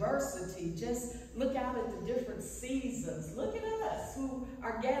such diversity. Just look out at the different seasons. Look at us who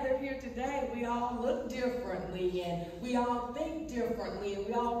are gathered here today. We all look differently, and we all think differently, and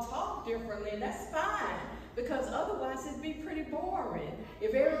we all talk differently, and that's fine. Because otherwise it'd be pretty boring.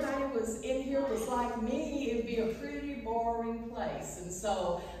 If everybody was in here was like me, it'd be a pretty boring place. And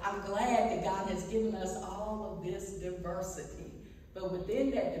so I'm glad that God has given us all of this diversity. But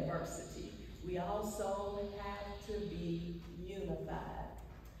within that diversity, we also have to be unified.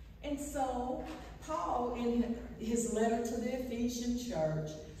 And so Paul, in his letter to the Ephesian church,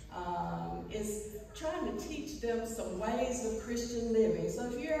 is trying to teach them some ways of Christian living.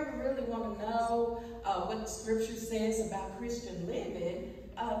 So if you ever really want to know what the scripture says about Christian living,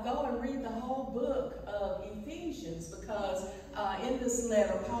 go and read the whole book of Ephesians, because in this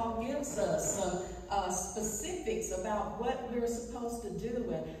letter, Paul gives us some specifics about what we're supposed to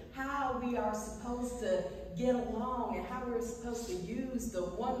do and how we are supposed to get along and how we're supposed to use the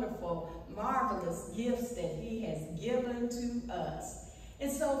wonderful, marvelous gifts that he has given to us.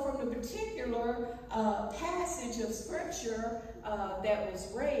 And so from the particular passage of scripture that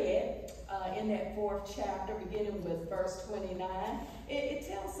was read in that 4th chapter, beginning with verse 29, it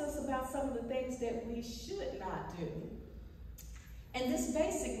tells us about some of the things that we should not do. And this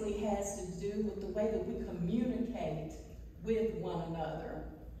basically has to do with the way that we communicate with one another.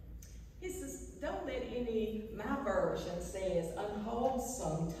 It says, don't let any, my version says,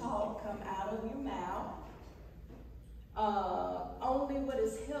 unwholesome talk come out of your mouth. Only what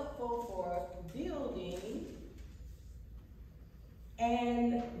is helpful for building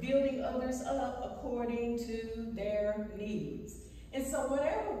and building others up according to their needs. And so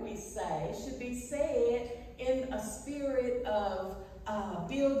whatever we say should be said in a spirit of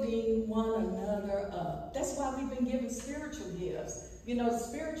building one another up. That's why we've been given spiritual gifts. You know,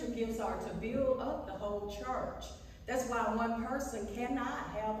 spiritual gifts are to build up the whole church. That's why one person cannot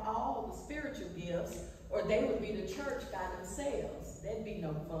have all the spiritual gifts, or they would be the church by themselves. That'd be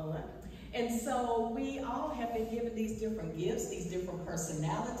no fun. And so we all have been given these different gifts, these different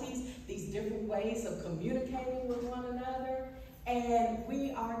personalities, these different ways of communicating with one another. And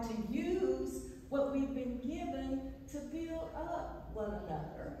we are to use what we've been given to build up one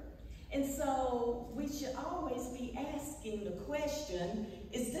another. And so we should always be asking the question,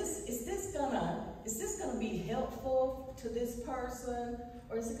 is this gonna be helpful to this person,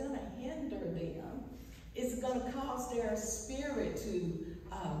 or is it gonna hinder them? Is it going to cause their spirit to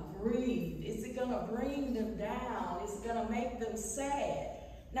grieve? Is it going to bring them down? Is it going to make them sad?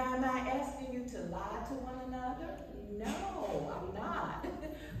 Now, am I asking you to lie to one another? No, I'm not.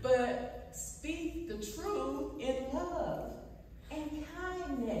 But speak the truth in love and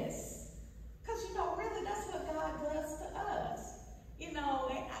kindness. Because, you know, really that's what God does to us. You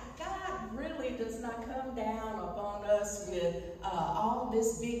know, God really does not come down upon us with all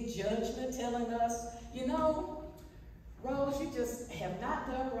this big judgment telling us, you know, Rose, you just have not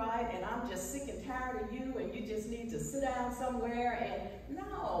done right, and I'm just sick and tired of you, and you just need to sit down somewhere. And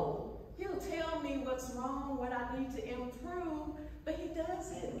no, he'll tell me what's wrong, what I need to improve, but he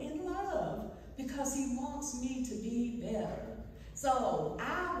does it in love because he wants me to be better. So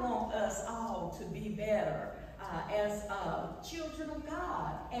I want us all to be better as children of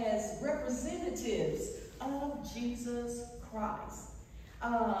God, as representatives of Jesus Christ.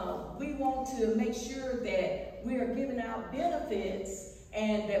 We want to make sure that we are giving out benefits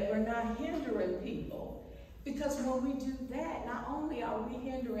and that we're not hindering people. Because when we do that, not only are we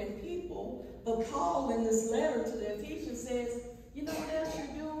hindering people, but Paul in this letter to the Ephesians says, you know what else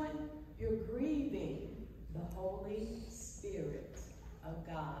you're doing? You're grieving the Holy Spirit of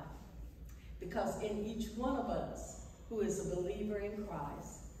God. Because in each one of us who is a believer in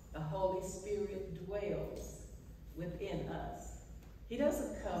Christ, the Holy Spirit dwells within us. He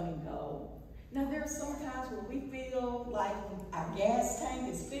doesn't come and go. Now, there are some times when we feel like our gas tank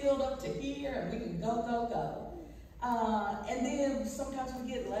is filled up to here and we can go, go, go. And then sometimes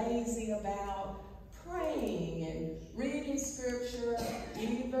we get lazy about praying and reading scripture.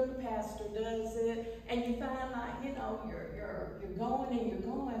 Even the pastor does it. And you find like, you know, you're going and you're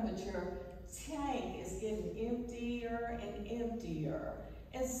going, but your tank is getting emptier and emptier.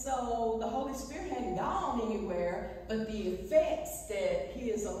 And so the Holy Spirit hadn't gone anywhere, but the effects that he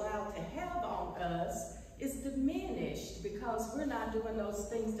is allowed to have on us is diminished because we're not doing those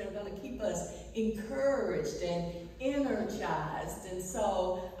things that are going to keep us encouraged and energized. And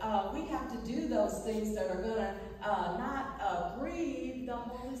so we have to do those things that are going to not grieve the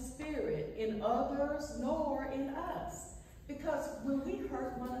Holy Spirit in others nor in us. Because when we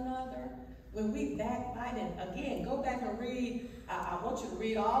hurt one another, when we backbite, and again, go back and read, I want you to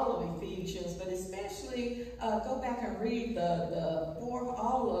read all of Ephesians, but especially go back and read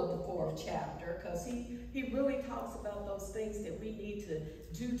all of the 4th chapter, because he really talks about those things that we need to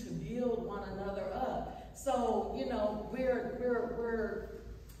do to build one another up. So, you know, we're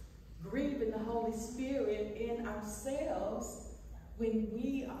grieving the Holy Spirit in ourselves when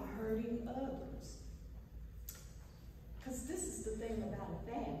we are hurting others. Because this is the thing about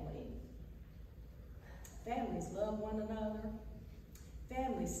a family. Families love one another.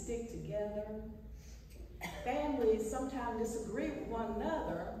 Families stick together. Families sometimes disagree with one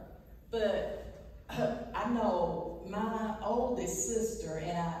another, but I know my oldest sister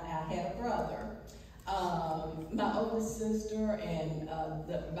and I had a brother. My oldest sister and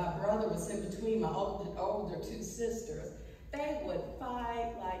my brother was in between my older 2 sisters. They would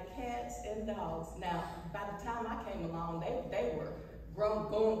fight like cats and dogs. Now, by the time I came along, they were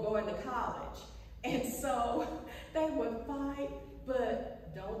going to college. And so they would fight,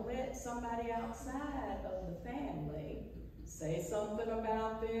 but don't let somebody outside of the family say something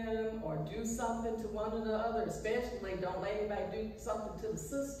about them or do something to one or the other. Especially don't let anybody do something to the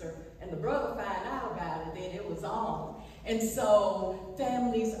sister and the brother find out about it, then it was on. And so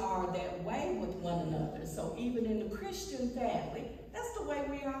families are that way with one another. So even in the Christian family, that's the way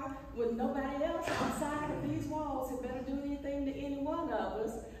we are with nobody else outside of these walls who better do anything to any one of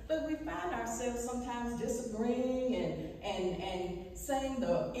us. But we find ourselves sometimes disagreeing and saying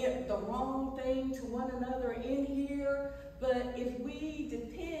the wrong thing to one another in here. But if we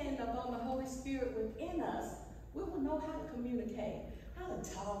depend upon the Holy Spirit within us, we will know how to communicate, how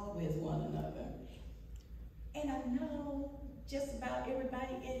to talk with one another. And I know just about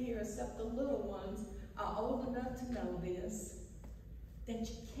everybody in here, except the little ones, are old enough to know this, that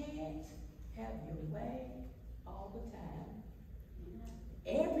you can't have your way all the time.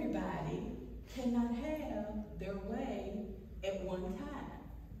 Everybody cannot have their way at one time.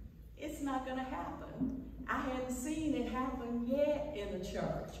 It's not going to happen. I haven't seen it happen yet in the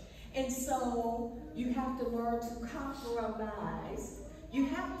church. And so you have to learn to compromise. You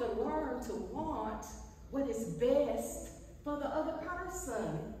have to learn to want what is best for the other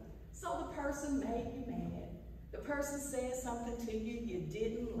person. So the person made you mad. The person said something to you you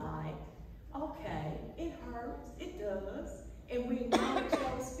didn't like. Okay, it hurts, it does. And we acknowledge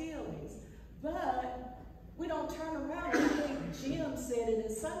those feelings. But we don't turn around. I think Jim said it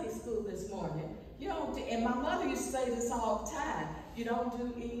in Sunday school this morning. You don't, and my mother used to say this all the time. You don't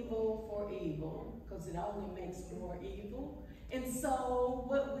do evil for evil, because it only makes more evil. And so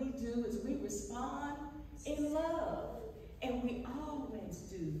what we do is we respond in love. And we always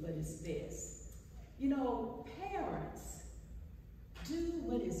do what is best. You know, parents do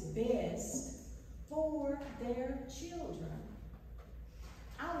what is best for their children.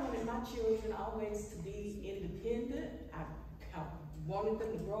 I wanted my children always to be independent. I wanted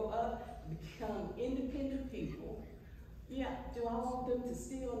them to grow up, become independent people. Yeah, do I want them to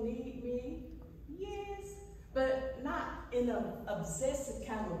still need me? Yes, but not in an obsessive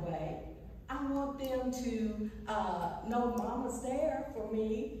kind of way. I want them to know mama's there for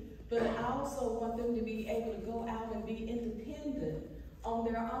me, but I also want them to be able to go out and be independent on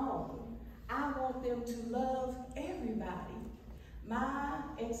their own. I want them to love everybody. My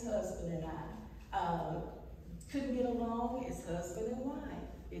ex-husband and I couldn't get along as husband and wife.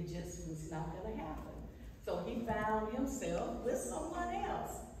 It just was not going to happen. So he found himself with someone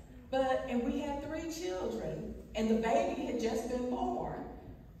else. And we had 3 children, and the baby had just been born.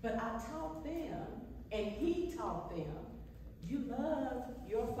 But I taught them, and he taught them, you love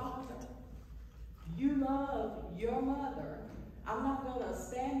your father. You love your mother. I'm not going to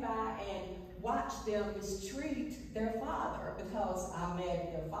stand by and watch them mistreat their father because I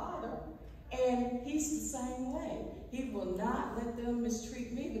married their father. And he's the same way. He will not let them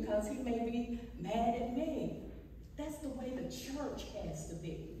mistreat me because he may be mad at me. That's the way the church has to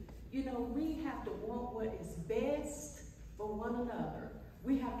be. You know, we have to want what is best for one another.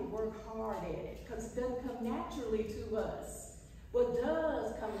 We have to work hard at it because it doesn't come naturally to us. What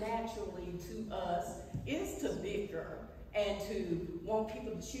does come naturally to us is to bicker and to want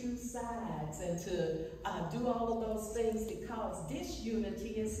people to choose sides and to do all of those things that cause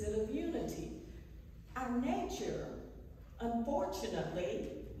disunity instead of unity. Our nature, unfortunately,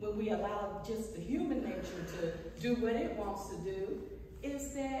 when we allow just the human nature to do what it wants to do,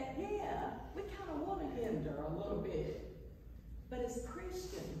 is that, yeah, we kind of want to hinder a little bit. But as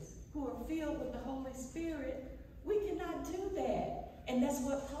Christians who are filled with the Holy Spirit, we cannot do that. And that's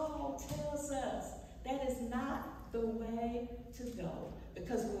what Paul tells us. That is not the way to go.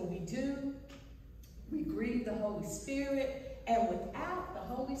 Because when we do, we grieve the Holy Spirit. And without the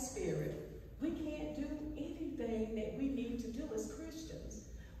Holy Spirit, we can't do anything that we need to do as Christians.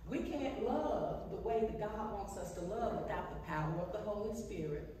 We can't love the way that God wants us to love without the power of the Holy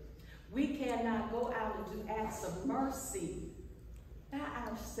Spirit. We cannot go out and do acts of mercy by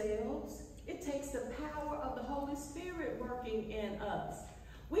ourselves. It takes the power of the Holy Spirit working in us.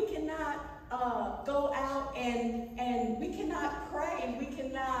 We cannot go out and we cannot pray. We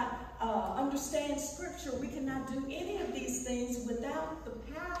cannot understand Scripture. We cannot do any of these things without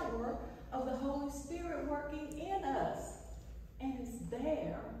the power of the Holy Spirit working in us. And it's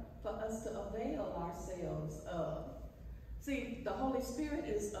there for us to avail ourselves of. See, the Holy Spirit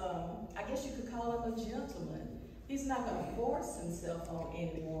is, I guess you could call him a gentleman. He's not going to force himself on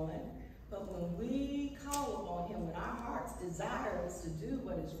anyone. But when we call upon him, when our heart's desire is to do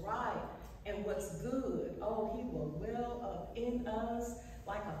what is right and what's good, oh, he will well up in us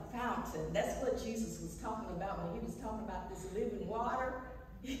like a fountain. That's what Jesus was talking about when he was talking about this living water.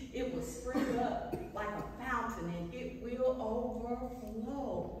 It will spring up like a fountain and it will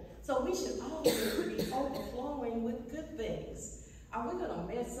overflow. So we should always be overflowing with good things. Are we going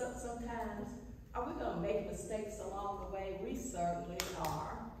to mess up sometimes? Are we going to make mistakes along the way? We certainly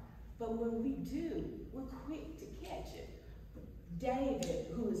are. But when we do, we're quick to catch it. David,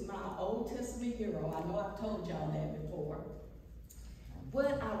 who is my Old Testament hero, I know I've told y'all that before.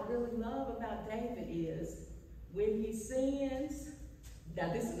 What I really love about David is when he sins,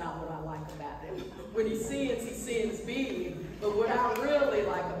 now this is not what I like about him. When he sins big. But what I really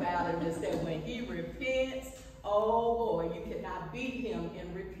like about him is that when he repents, oh boy, you cannot beat him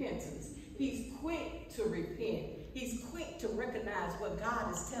in repentance. He's quick to repent. He's quick to recognize what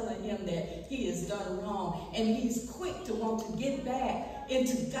God is telling him that he has done wrong. And he's quick to want to get back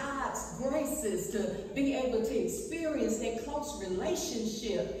into God's graces, to be able to experience that close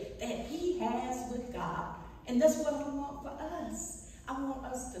relationship that he has with God. And that's what I want for us. I want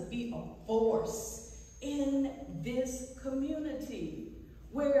us to be a force in this community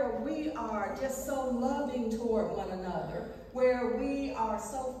where we are just so loving toward one another, where we are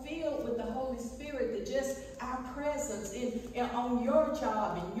so filled with the Holy Spirit that just our presence on your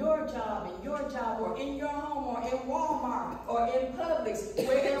job, in your job, in your job, or in your home, or in Walmart, or in Publix,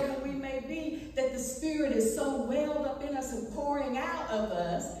 wherever we may be, that the Spirit is so welled up in us and pouring out of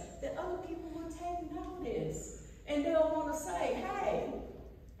us that other people will take notice. And they'll want to say, hey,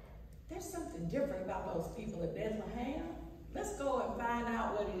 there's something different about those people at Bethlehem. Let's go and find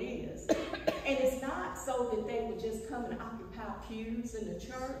out what it is. And it's not so that they would just come and occupy pews in the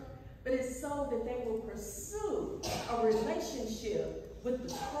church, but it's so that they will pursue a relationship with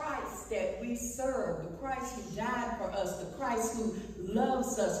the Christ that we serve, the Christ who died for us, the Christ who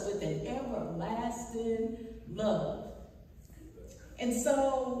loves us with an everlasting love. And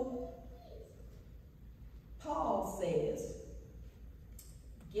so, Paul says,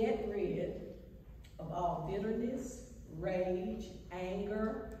 get rid of all bitterness, rage,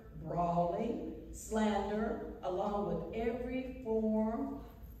 anger, brawling, slander, along with every form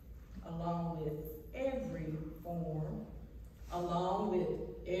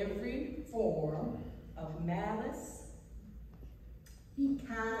of malice. Be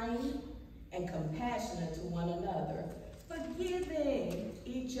kind and compassionate to one another, forgiving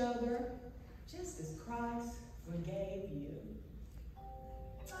each other just as Christ forgave you.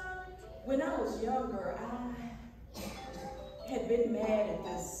 When I was younger, I had been mad at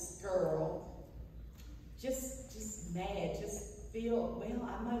this girl. Just mad, just feel, well,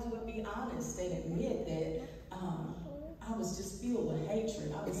 I might as well be honest and admit that I was just filled with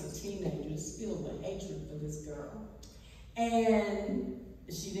hatred. I was a teenager, just filled with hatred for this girl. And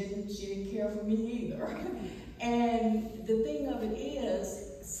she didn't care for me either. And the thing of it is,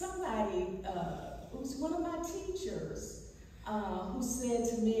 somebody, it was one of my teachers, who said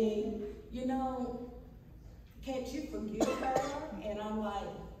to me, you know, can't you forgive her? And I'm like,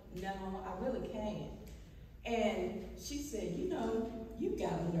 no, I really can't. And she said, you know, you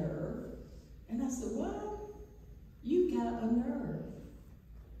got a nerve. And I said, what? You got a nerve.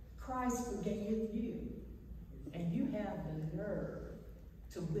 Christ forgave you. And you have the nerve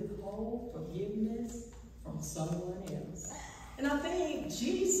to withhold forgiveness from someone else. And I think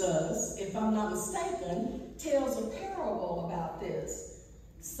Jesus, if I'm not mistaken, tells a parable about this.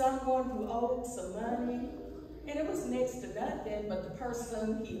 Someone who owed some money, and it was next to nothing, but the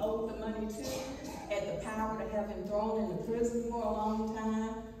person he owed the money to had the power to have him thrown into prison for a long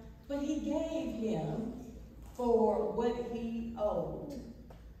time, but he gave him for what he owed.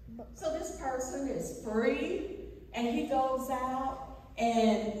 So this person is free, and he goes out,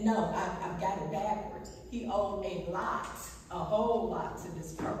 and no, I've got it backwards. He owed a whole lot to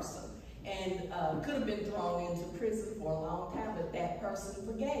this person, and could have been thrown into prison for a long time, but that person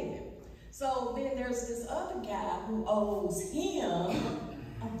forgave him. So then there's this other guy who owes him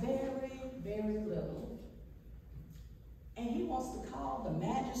a very, very little. And he wants to call the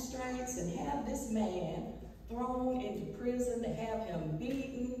magistrates and have this man thrown into prison, to have him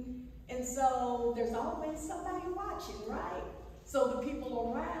beaten. And so there's always somebody watching, right? So the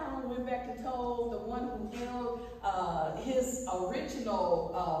people around went back and told the one who held his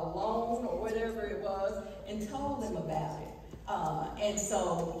original loan or whatever it was, and told him about it. And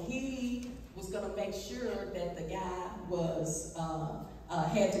so he was going to make sure that the guy was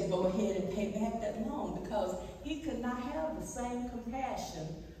had to go ahead and pay back that loan, because he could not have the same compassion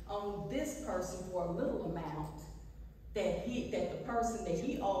on this person for a little amount that the person that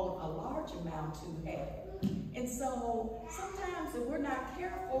he owed a large amount to had. And so sometimes if we're not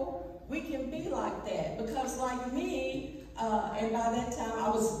careful, we can be like that. Because like me, and by that time I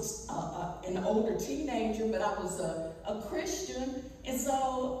was an older teenager, but I was a Christian. And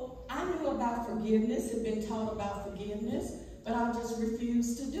so I knew about forgiveness, had been taught about forgiveness, but I just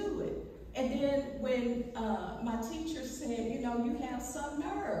refused to do it. And then when my teacher said, you know, you have some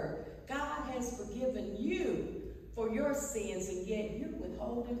nerve. God has forgiven you for your sins, and yet you're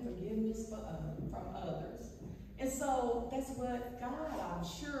withholding forgiveness from others. And so that's what God, I'm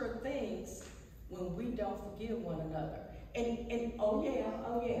sure, thinks when we don't forgive one another. And oh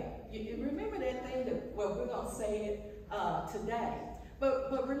yeah, you remember that thing that, well, we're going to say it today.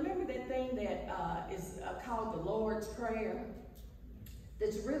 But remember that thing that is called the Lord's Prayer?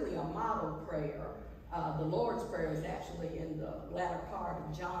 That's really a model prayer. The Lord's Prayer is actually in the latter part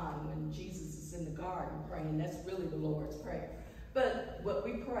of John when Jesus is in the garden praying. That's really the Lord's Prayer. But what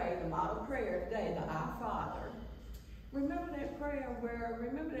we pray, the model prayer today, the Our Father, remember that prayer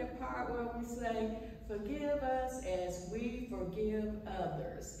remember that part where we say, forgive us as we forgive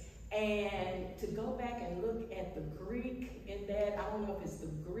others. And to go back and look at the Greek in that, I don't know if it's the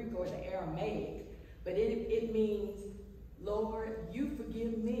Greek or the Aramaic, but it means, Lord, you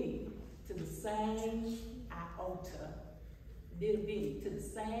forgive me to the same iota, little bitty, to the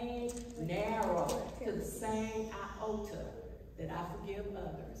same narrow, to the same iota that I forgive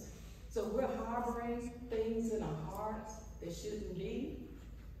others. So we're harboring things in our hearts that shouldn't be,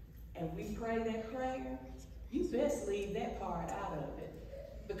 and we pray that prayer, you best leave that part out of it.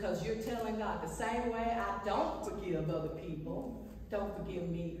 Because you're telling God, the same way I don't forgive other people, don't forgive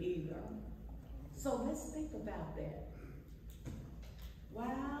me either. So let's think about that.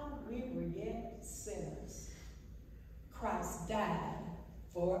 while we were yet sinners, Christ died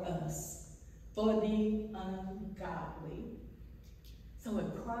for us, for the ungodly. So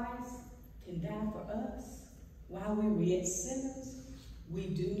if Christ can die for us while we were yet sinners, we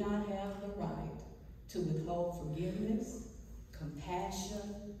do not have the right to withhold forgiveness,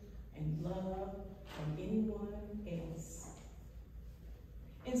 compassion, and love from anyone else.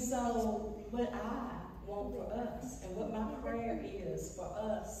 And so what I want for us, and what my prayer is for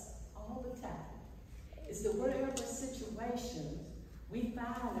us all the time, is that whatever situation we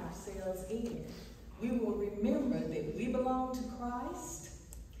find ourselves in, we will remember that we belong to Christ,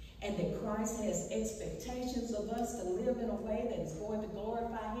 and that Christ has expectations of us to live in a way that is going to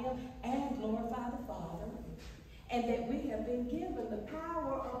glorify Him and glorify the Father, and that we have been given the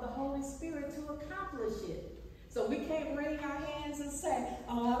power of the Holy Spirit to accomplish it. So we can't wring our hands and say,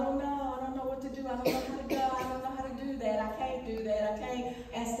 oh, I don't know what to do, I don't know how to go, I don't know how to do that, I can't do that, I can't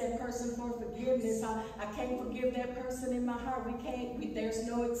ask that person for forgiveness, I can't forgive that person in my heart. There's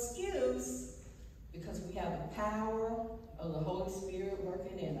no excuse, because we have the power of the Holy Spirit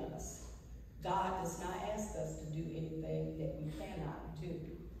working in us. God does not ask us to do anything that we cannot do.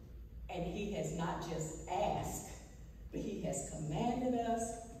 And He has not just asked, but He has commanded us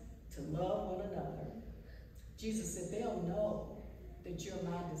to love one another. Jesus said, they'll know that you're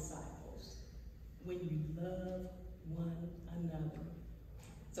my disciples when you love one another.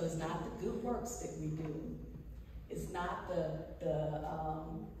 So it's not the good works that we do. It's not the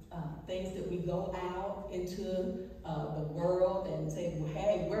things that we go out into the world and say, well,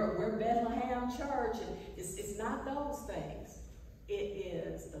 hey, we're Bethlehem Church. And it's not those things. It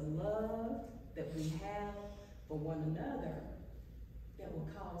is the love that we have for one another that will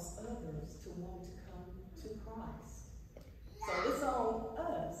cause others to want to come to Christ. So it's on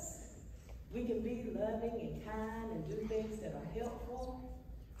us. We can be loving and kind and do things that are helpful,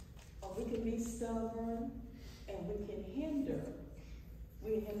 or we can be stubborn and we can hinder.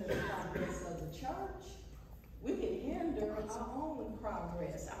 We can hinder the progress of the church. We can hinder our own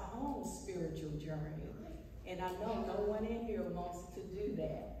progress, our own spiritual journey. And I know no one in here wants to do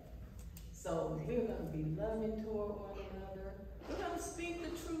that. So we're going to be loving toward one another. We're going to speak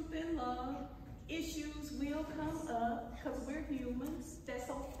the truth in love. Issues will come up because we're humans. That's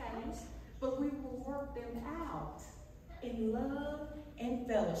okay. But we will work them out in love and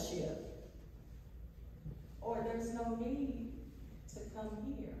fellowship. Or there's no need to come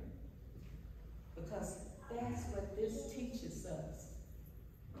here, because that's what this teaches us.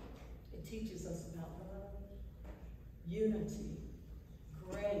 It teaches us about love, unity,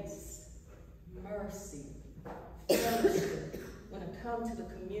 grace, mercy, fellowship. When I come to the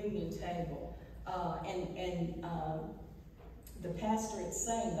communion table, the pastor at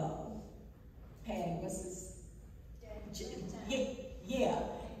Sango, Patty, what's his? Yeah,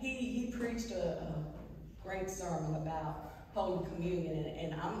 he preached a great sermon about Holy Communion,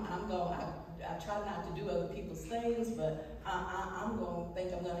 and I try not to do other people's things, but I'm going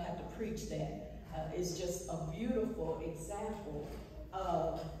to have to preach that. It's just a beautiful example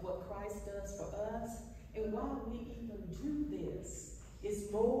of what Christ does for us, and why we even do this.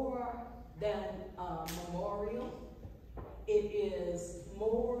 It's more than memorial. It is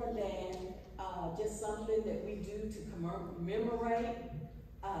more than just something that we do to commemorate.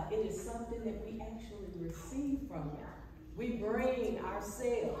 It is something that we actually receive from it. We bring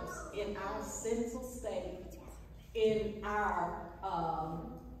ourselves in our sinful state, in our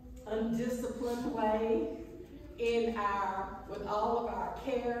undisciplined way, with all of our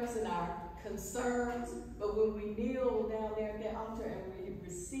cares and our concerns, but when we kneel down there at the altar and we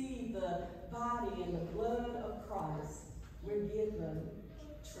receive the body and the blood of Christ, we're given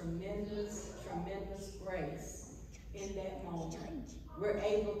tremendous, tremendous grace in that moment. We're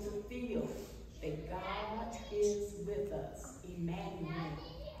able to feel that God is with us. Emmanuel,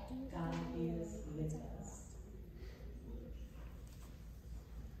 God is with us.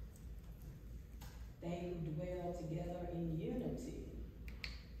 They who dwell together in unity,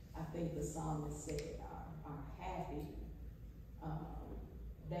 I think the psalmist said, are happy.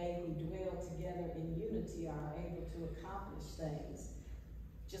 They who dwell together in unity are able to accomplish things.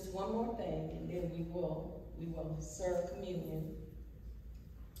 Just one more thing, and then we will serve communion.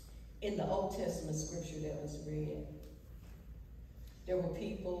 In the Old Testament scripture that was read, there were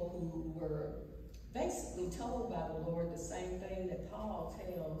people who were basically told by the Lord the same thing that Paul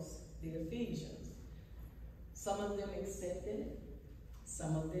tells the Ephesians. Some of them accepted it,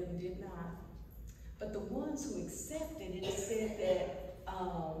 some of them did not. But the ones who accepted it said that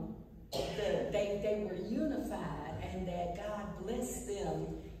they were unified, and that God blessed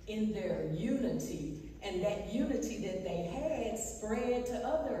them in their unity, And that unity that they had spread to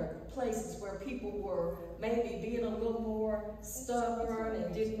other places where people were maybe being a little more stubborn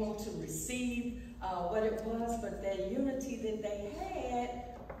and didn't want to receive what it was. But that unity that they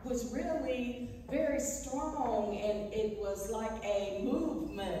had was really very strong, and it was like a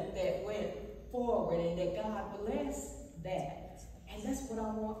movement that went forward, and that God blessed that. And that's what I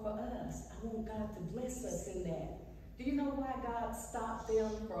want for us. I want God to bless us in that. Do you know why God stopped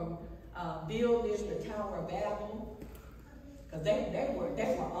them from building the Tower of Babel? Because they were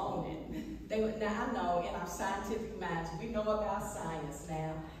on it. Now I know in our scientific minds, we know about science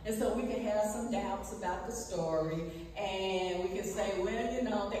now. And so we can have some doubts about the story. And we can say, well, you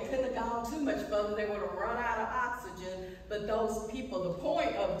know, they couldn't have gone too much further. They would have run out of oxygen. But those people, the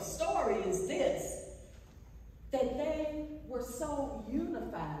point of the story is this, that they were so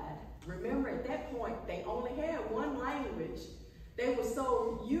unified. Remember, at that point, they only had one language. They were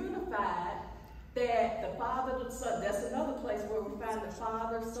so unified that the Father, the Son, that's another place where we find the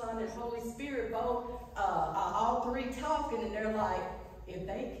Father, Son, and Holy Spirit both, all three talking, and they're like, if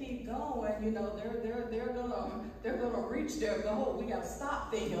they keep going, you know, they're gonna reach their goal. We gotta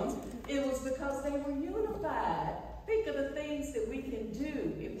stop them. It was because they were unified. Think of the things that we can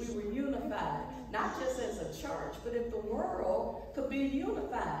do if we were unified, not just as a church, but if the world could be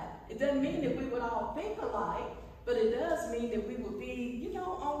unified. It doesn't mean that we would all think alike, but it does mean that we would be, you know,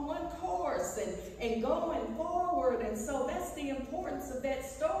 on one course and going forward. And so that's the importance of that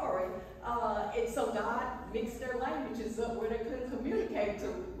story. And so God mixed their languages up where they couldn't communicate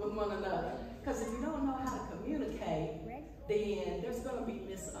with one another. Because if you don't know how to communicate, then there's going to be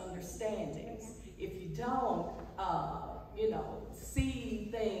misunderstandings. If you don't, you know, see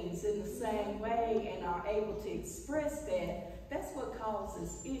things in the same way and are able to express that, that's what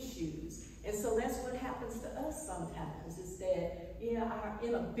causes issues. And so that's what happens to us sometimes, is that, you know, our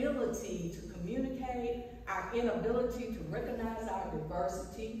inability to communicate, our inability to recognize our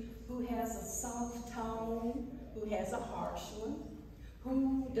diversity, who has a soft tone, who has a harsh one,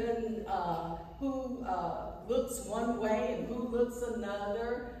 who doesn't, who looks one way and who looks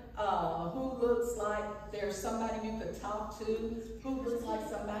another, who looks like there's somebody you could talk to, who looks like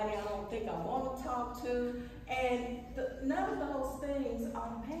somebody I don't think I want to talk to. And none of those things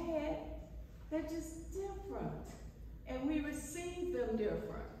are bad. They're just different. And we receive them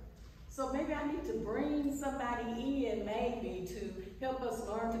different. So maybe I need to bring somebody in maybe to help us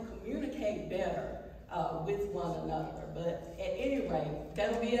learn to communicate better with one another. But at any rate,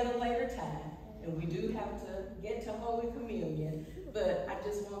 that'll be at a later time. And we do have to get to Holy Communion. But I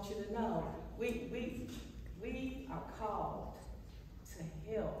just want you to know, we are called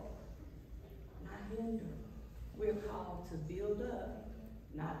to help, not hinder. We're called to build up,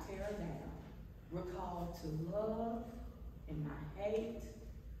 not tear down. We're called to love and not hate.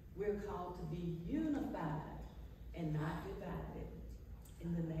 We're called to be unified and not divided.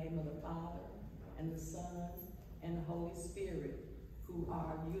 In the name of the Father and the Son and the Holy Spirit, who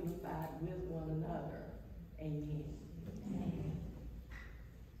are unified with one another. Amen. Amen.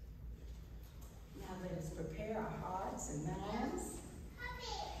 Now let us prepare our hearts and minds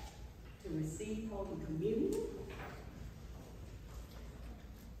to receive Holy Communion.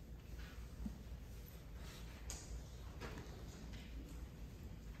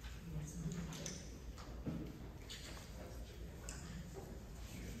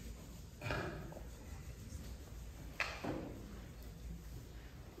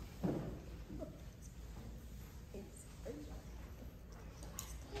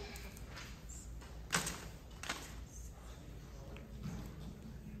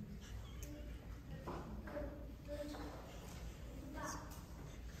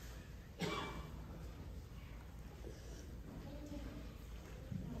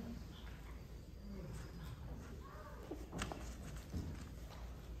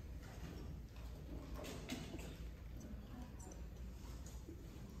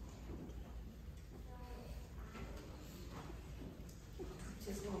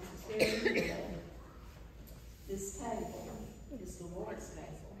 Just want to tell you that this table is the Lord's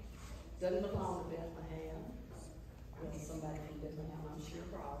table. Doesn't belong to Bethlehem. Well, somebody from Bethlehem, I'm sure,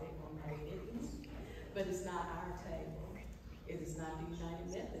 brought it or made it. But it's not our table. It is not the United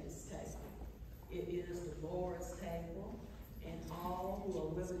Methodist table. It is the Lord's table, and all who are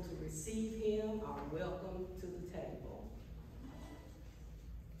willing to receive Him are welcome to the table.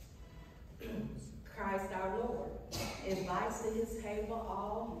 Christ our Lord invites to His table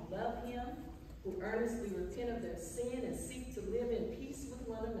all who love Him, who earnestly repent of their sin and seek to live in peace with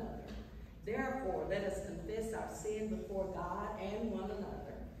one another. Therefore, let us confess our sin before God and one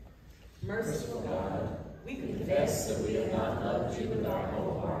another. Merciful God, we confess that we have not loved you with our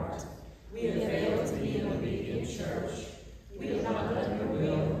whole heart. We have failed to be an obedient church. We have not done your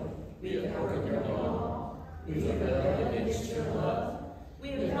will. We have broken your law. We have rebelled against your love. We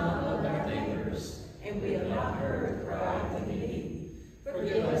have not loved our neighbors, and we have not heard the cry of the needy.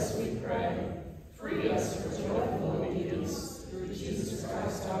 Forgive us, we pray. Free us for joyful obedience through Jesus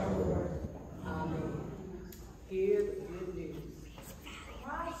Christ our Lord. Amen. Hear the good news.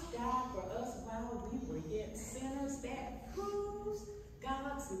 Christ died for us while we were yet sinners. That proves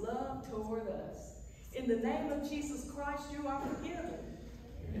God's love toward us. In the name of Jesus Christ, you are forgiven.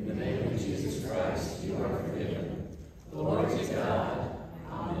 In the name of Jesus Christ, you are forgiven. Glory to God.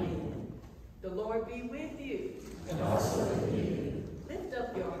 Amen. The Lord be with you. And also with you. Lift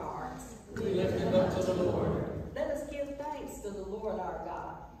up your hearts. We lift them up to the Lord. Let us give thanks to the Lord our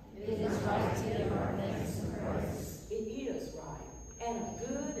God. It is right to give our thanks and praise. It is right and a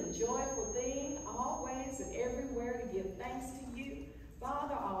good and joyful thing, always and everywhere, to give thanks to you,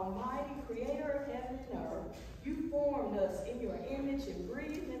 Father Almighty, creator of heaven and earth. You formed us in your image and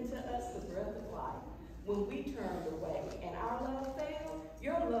breathed into us the breath of life. When we turned away and our love failed,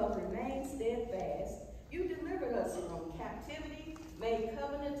 your love remained steadfast. You delivered us from captivity, made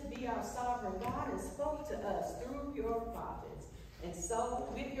covenant to be our sovereign God, and spoke to us through your prophets. And so,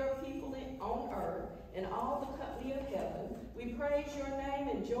 with your people on earth and all the company of heaven, we praise your name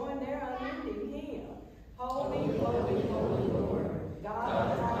and join their unending hymn. Holy, holy, holy Lord,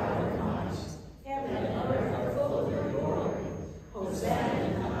 God of power and might, heaven and earth are full of your glory. Hosanna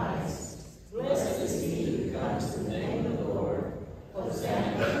in the highest. Blessed is he who comes in the name of the Lord.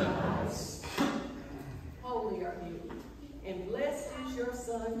 Hosanna in the highest. Holy are you, and blessed is your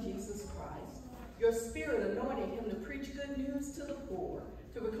Son, Jesus Christ. Your Spirit anointed him to preach good news to the poor,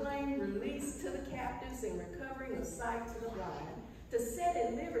 to proclaim release to the captives and recovering of sight to the blind, to set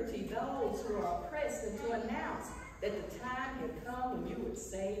at liberty those who are oppressed, and to announce that the time had come when you would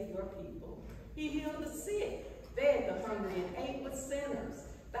save your people. He healed the sick, fed the hungry, and ate with sinners.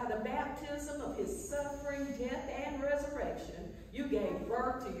 By the baptism of his suffering, death, and resurrection, you gave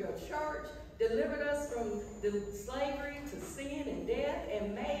birth to your church, delivered us from the slavery to sin and death,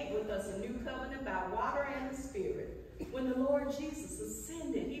 and made with us a new covenant by water and the Spirit. When the Lord Jesus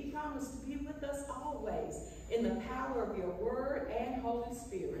ascended, he promised to be with us always in the power of your word and Holy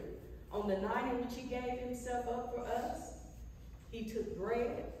Spirit. On the night in which he gave himself up for us, he took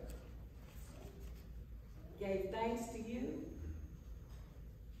bread, gave thanks to you,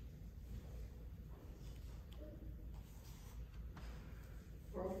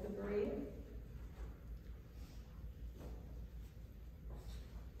 broke the bread.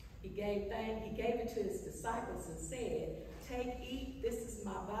 He gave it to his disciples and said, "Take, eat, this is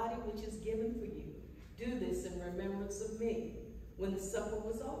my body which is given for you. Do this in remembrance of me." When the supper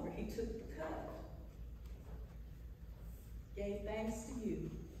was over, he took the cup, gave thanks to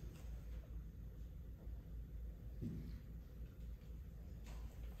you,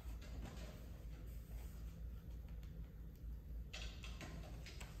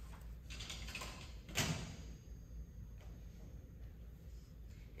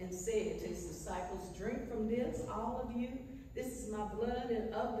 and said to his disciples, "Drink from this, all of you. This is my blood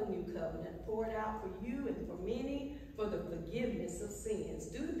and of the new covenant, poured out for you and for many for the forgiveness of sins.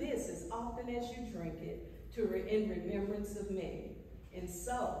 Do this as often as you drink it in remembrance of me." And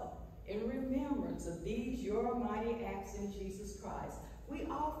so, in remembrance of these your mighty acts in Jesus Christ, we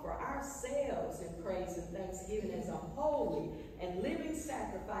offer ourselves in praise and thanksgiving as a holy and living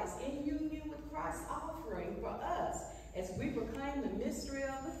sacrifice in union with Christ's offering for us, as we proclaim the mystery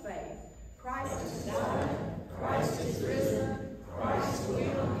of the faith. Christ has died, Christ is risen, Christ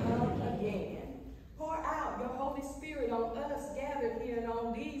will come again. Pour out your Holy Spirit on us gathered here and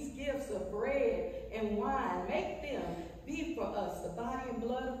on these gifts of bread and wine. Make them be for us the body and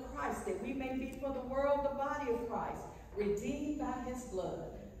blood of Christ, that we may be for the world the body of Christ, redeemed by his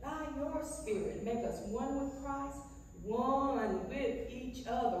blood. By your Spirit, make us one with Christ, one with each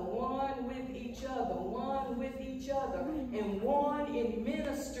other, one with each other, one with each other, and one in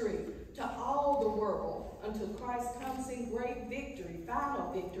ministry to all the world, until Christ comes in great victory,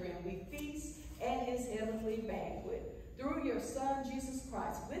 final victory, and we feast at his heavenly banquet. Through your Son, Jesus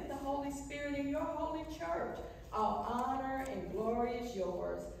Christ, with the Holy Spirit in your holy church, all honor and glory is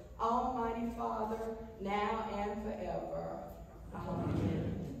yours, Almighty Father, now and forever.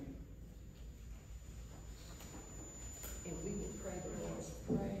 Amen. And we will pray the Lord's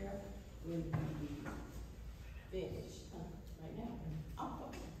Prayer when we finish. Right now? Oh,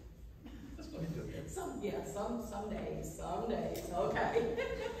 okay. Some days, okay.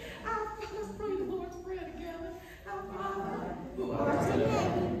 Let's pray the Lord's Prayer together. Our Father, who art in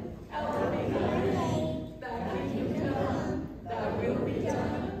heaven, hallowed be thy name. Thy kingdom come, thy will be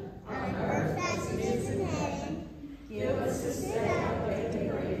done, on earth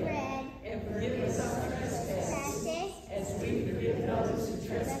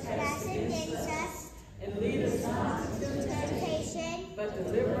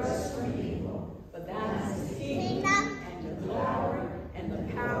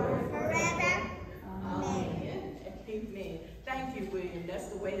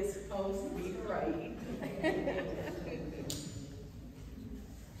way it's supposed to be prayed.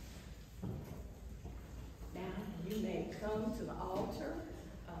 Now, you may come to the altar.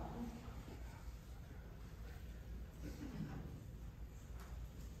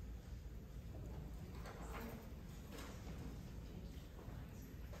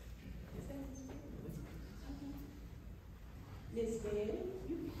 Miss Betty,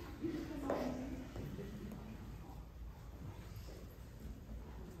 you come on.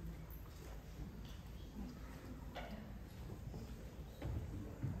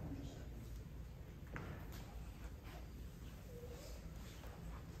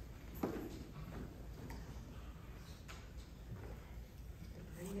 The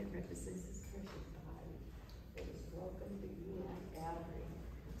bread represents his precious body that is broken for you at Calvary.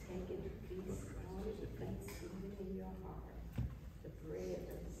 Take it, feast on it with thanksgiving in your heart. The bread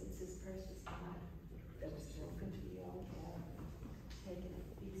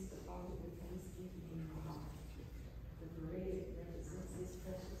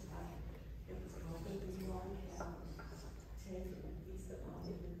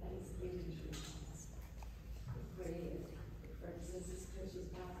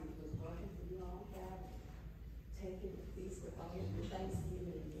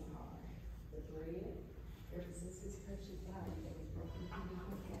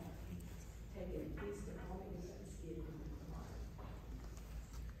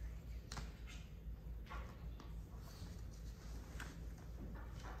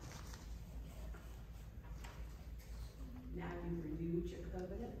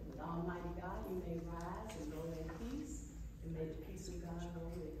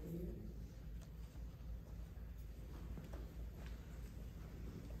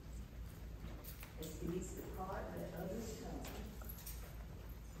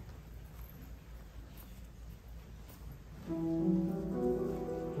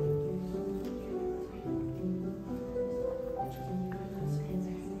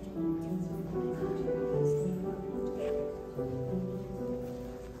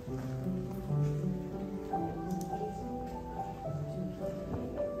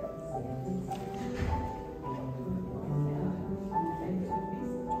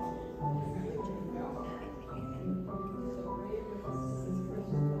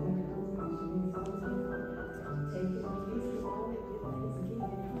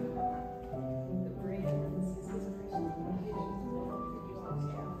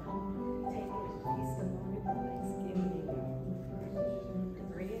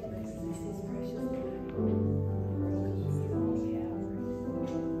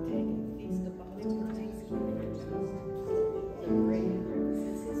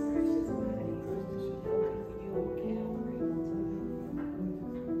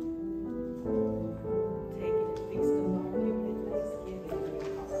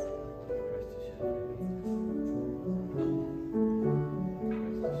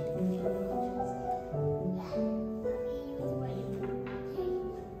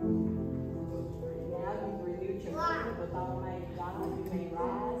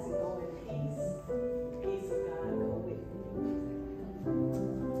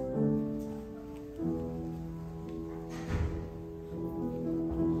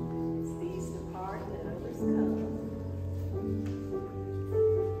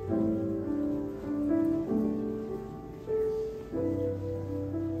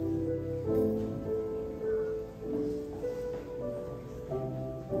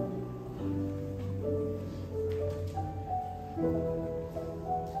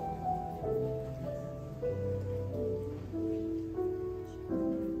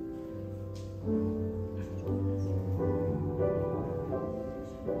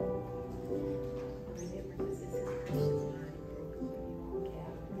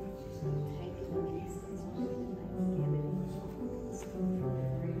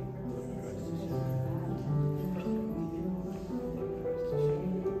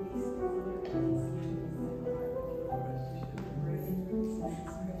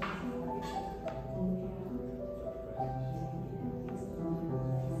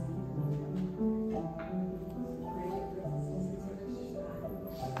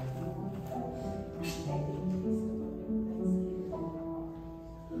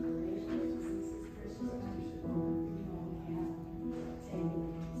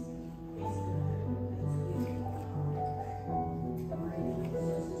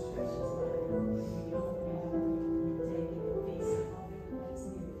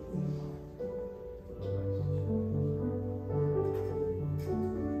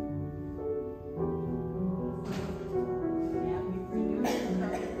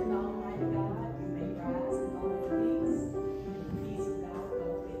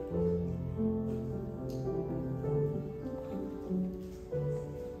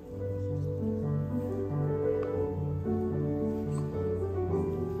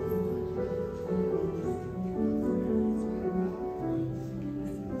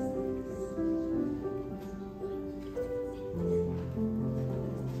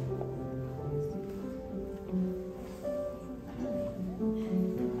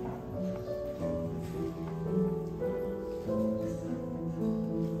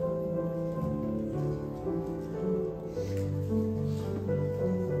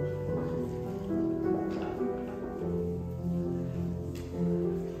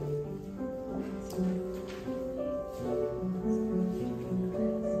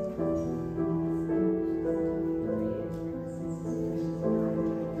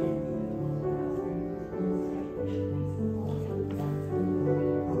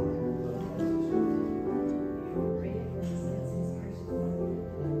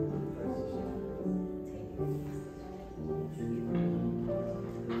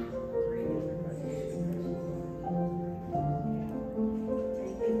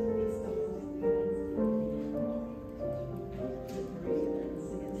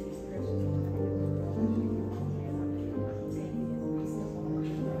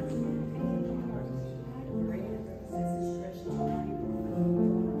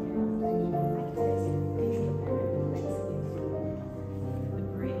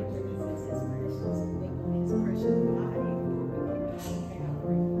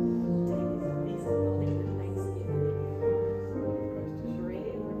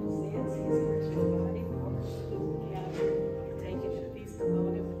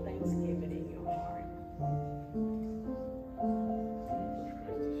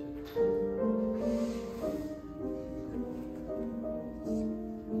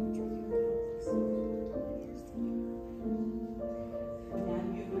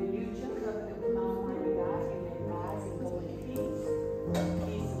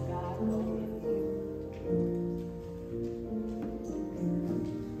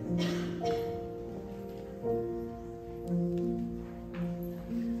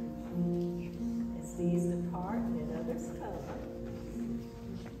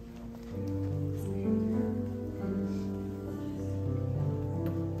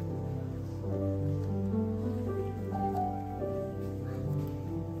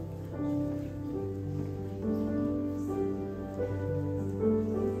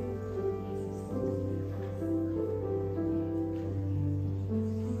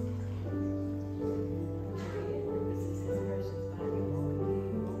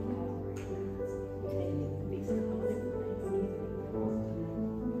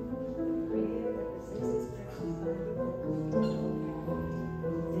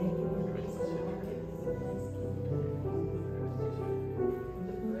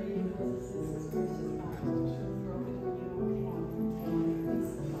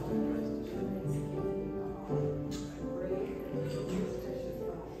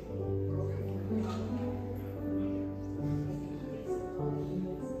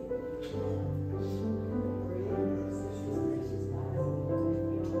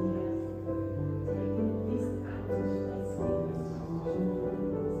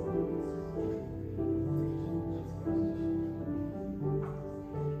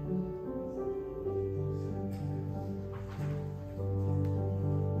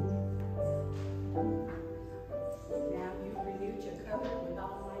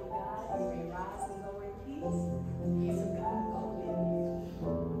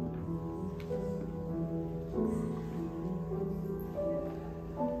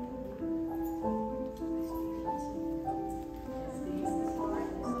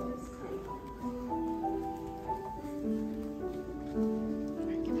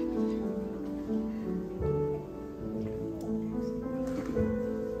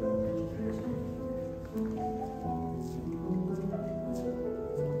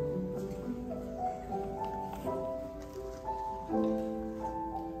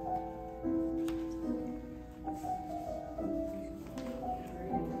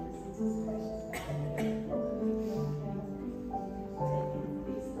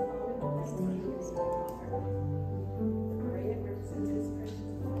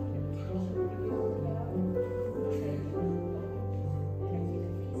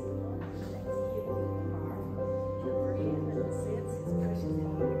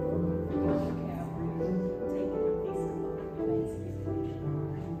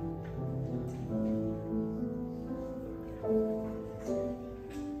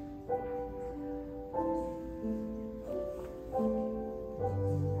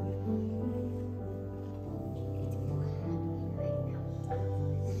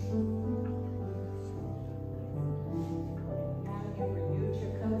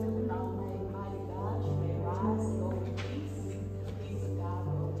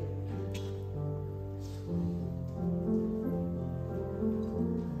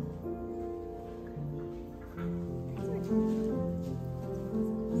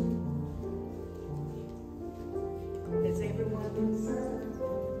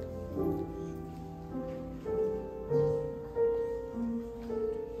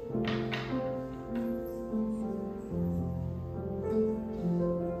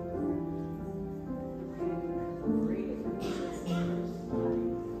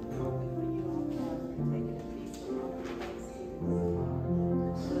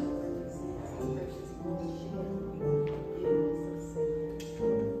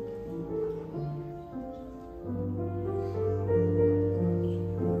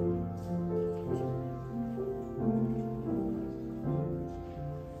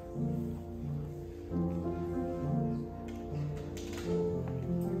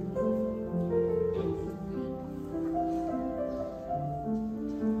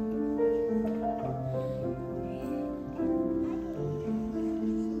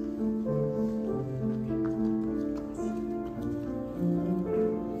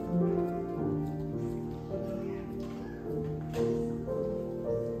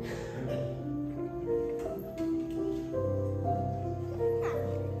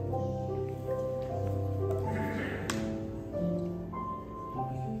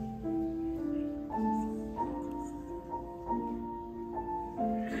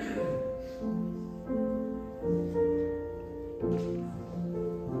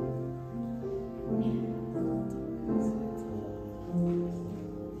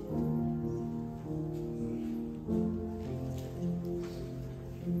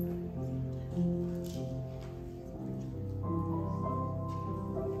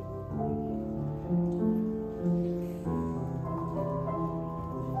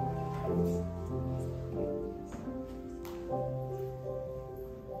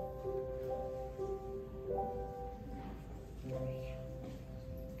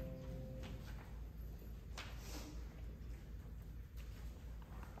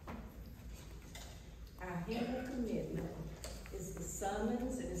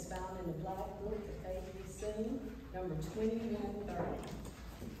 2130.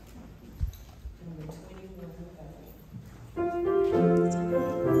 Number 2130.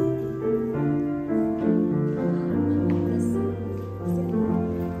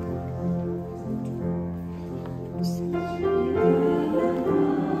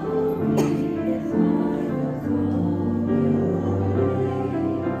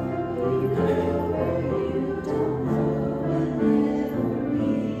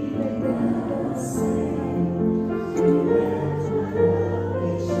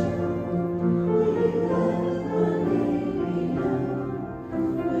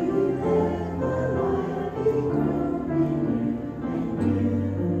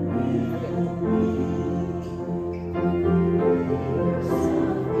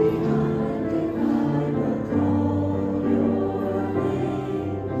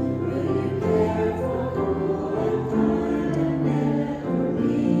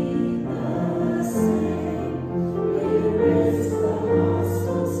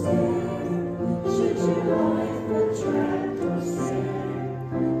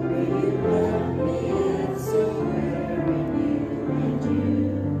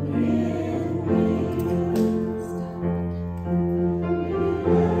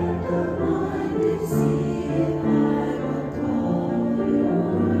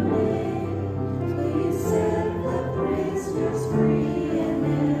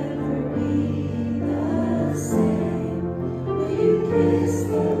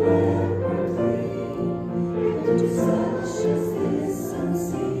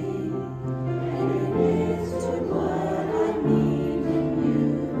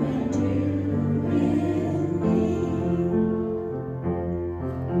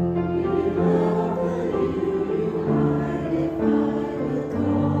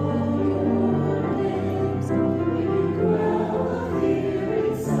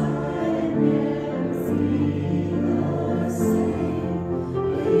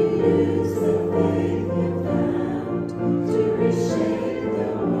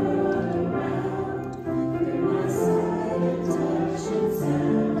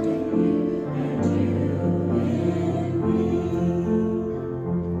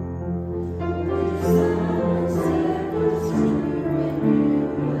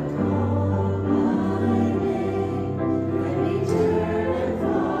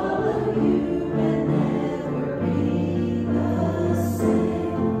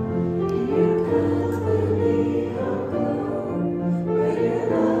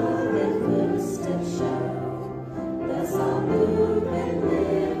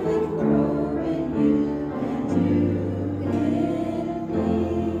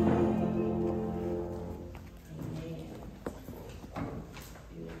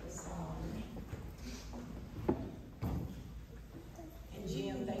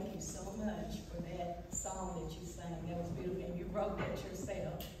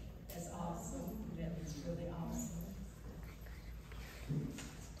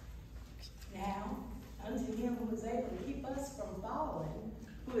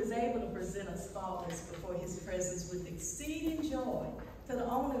 Who is able to present us faultless before his presence with exceeding joy. To the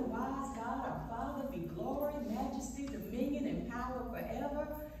only wise God, our Father, be glory, majesty, dominion, and power forever.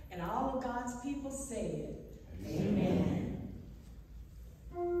 And all of God's people said, Amen.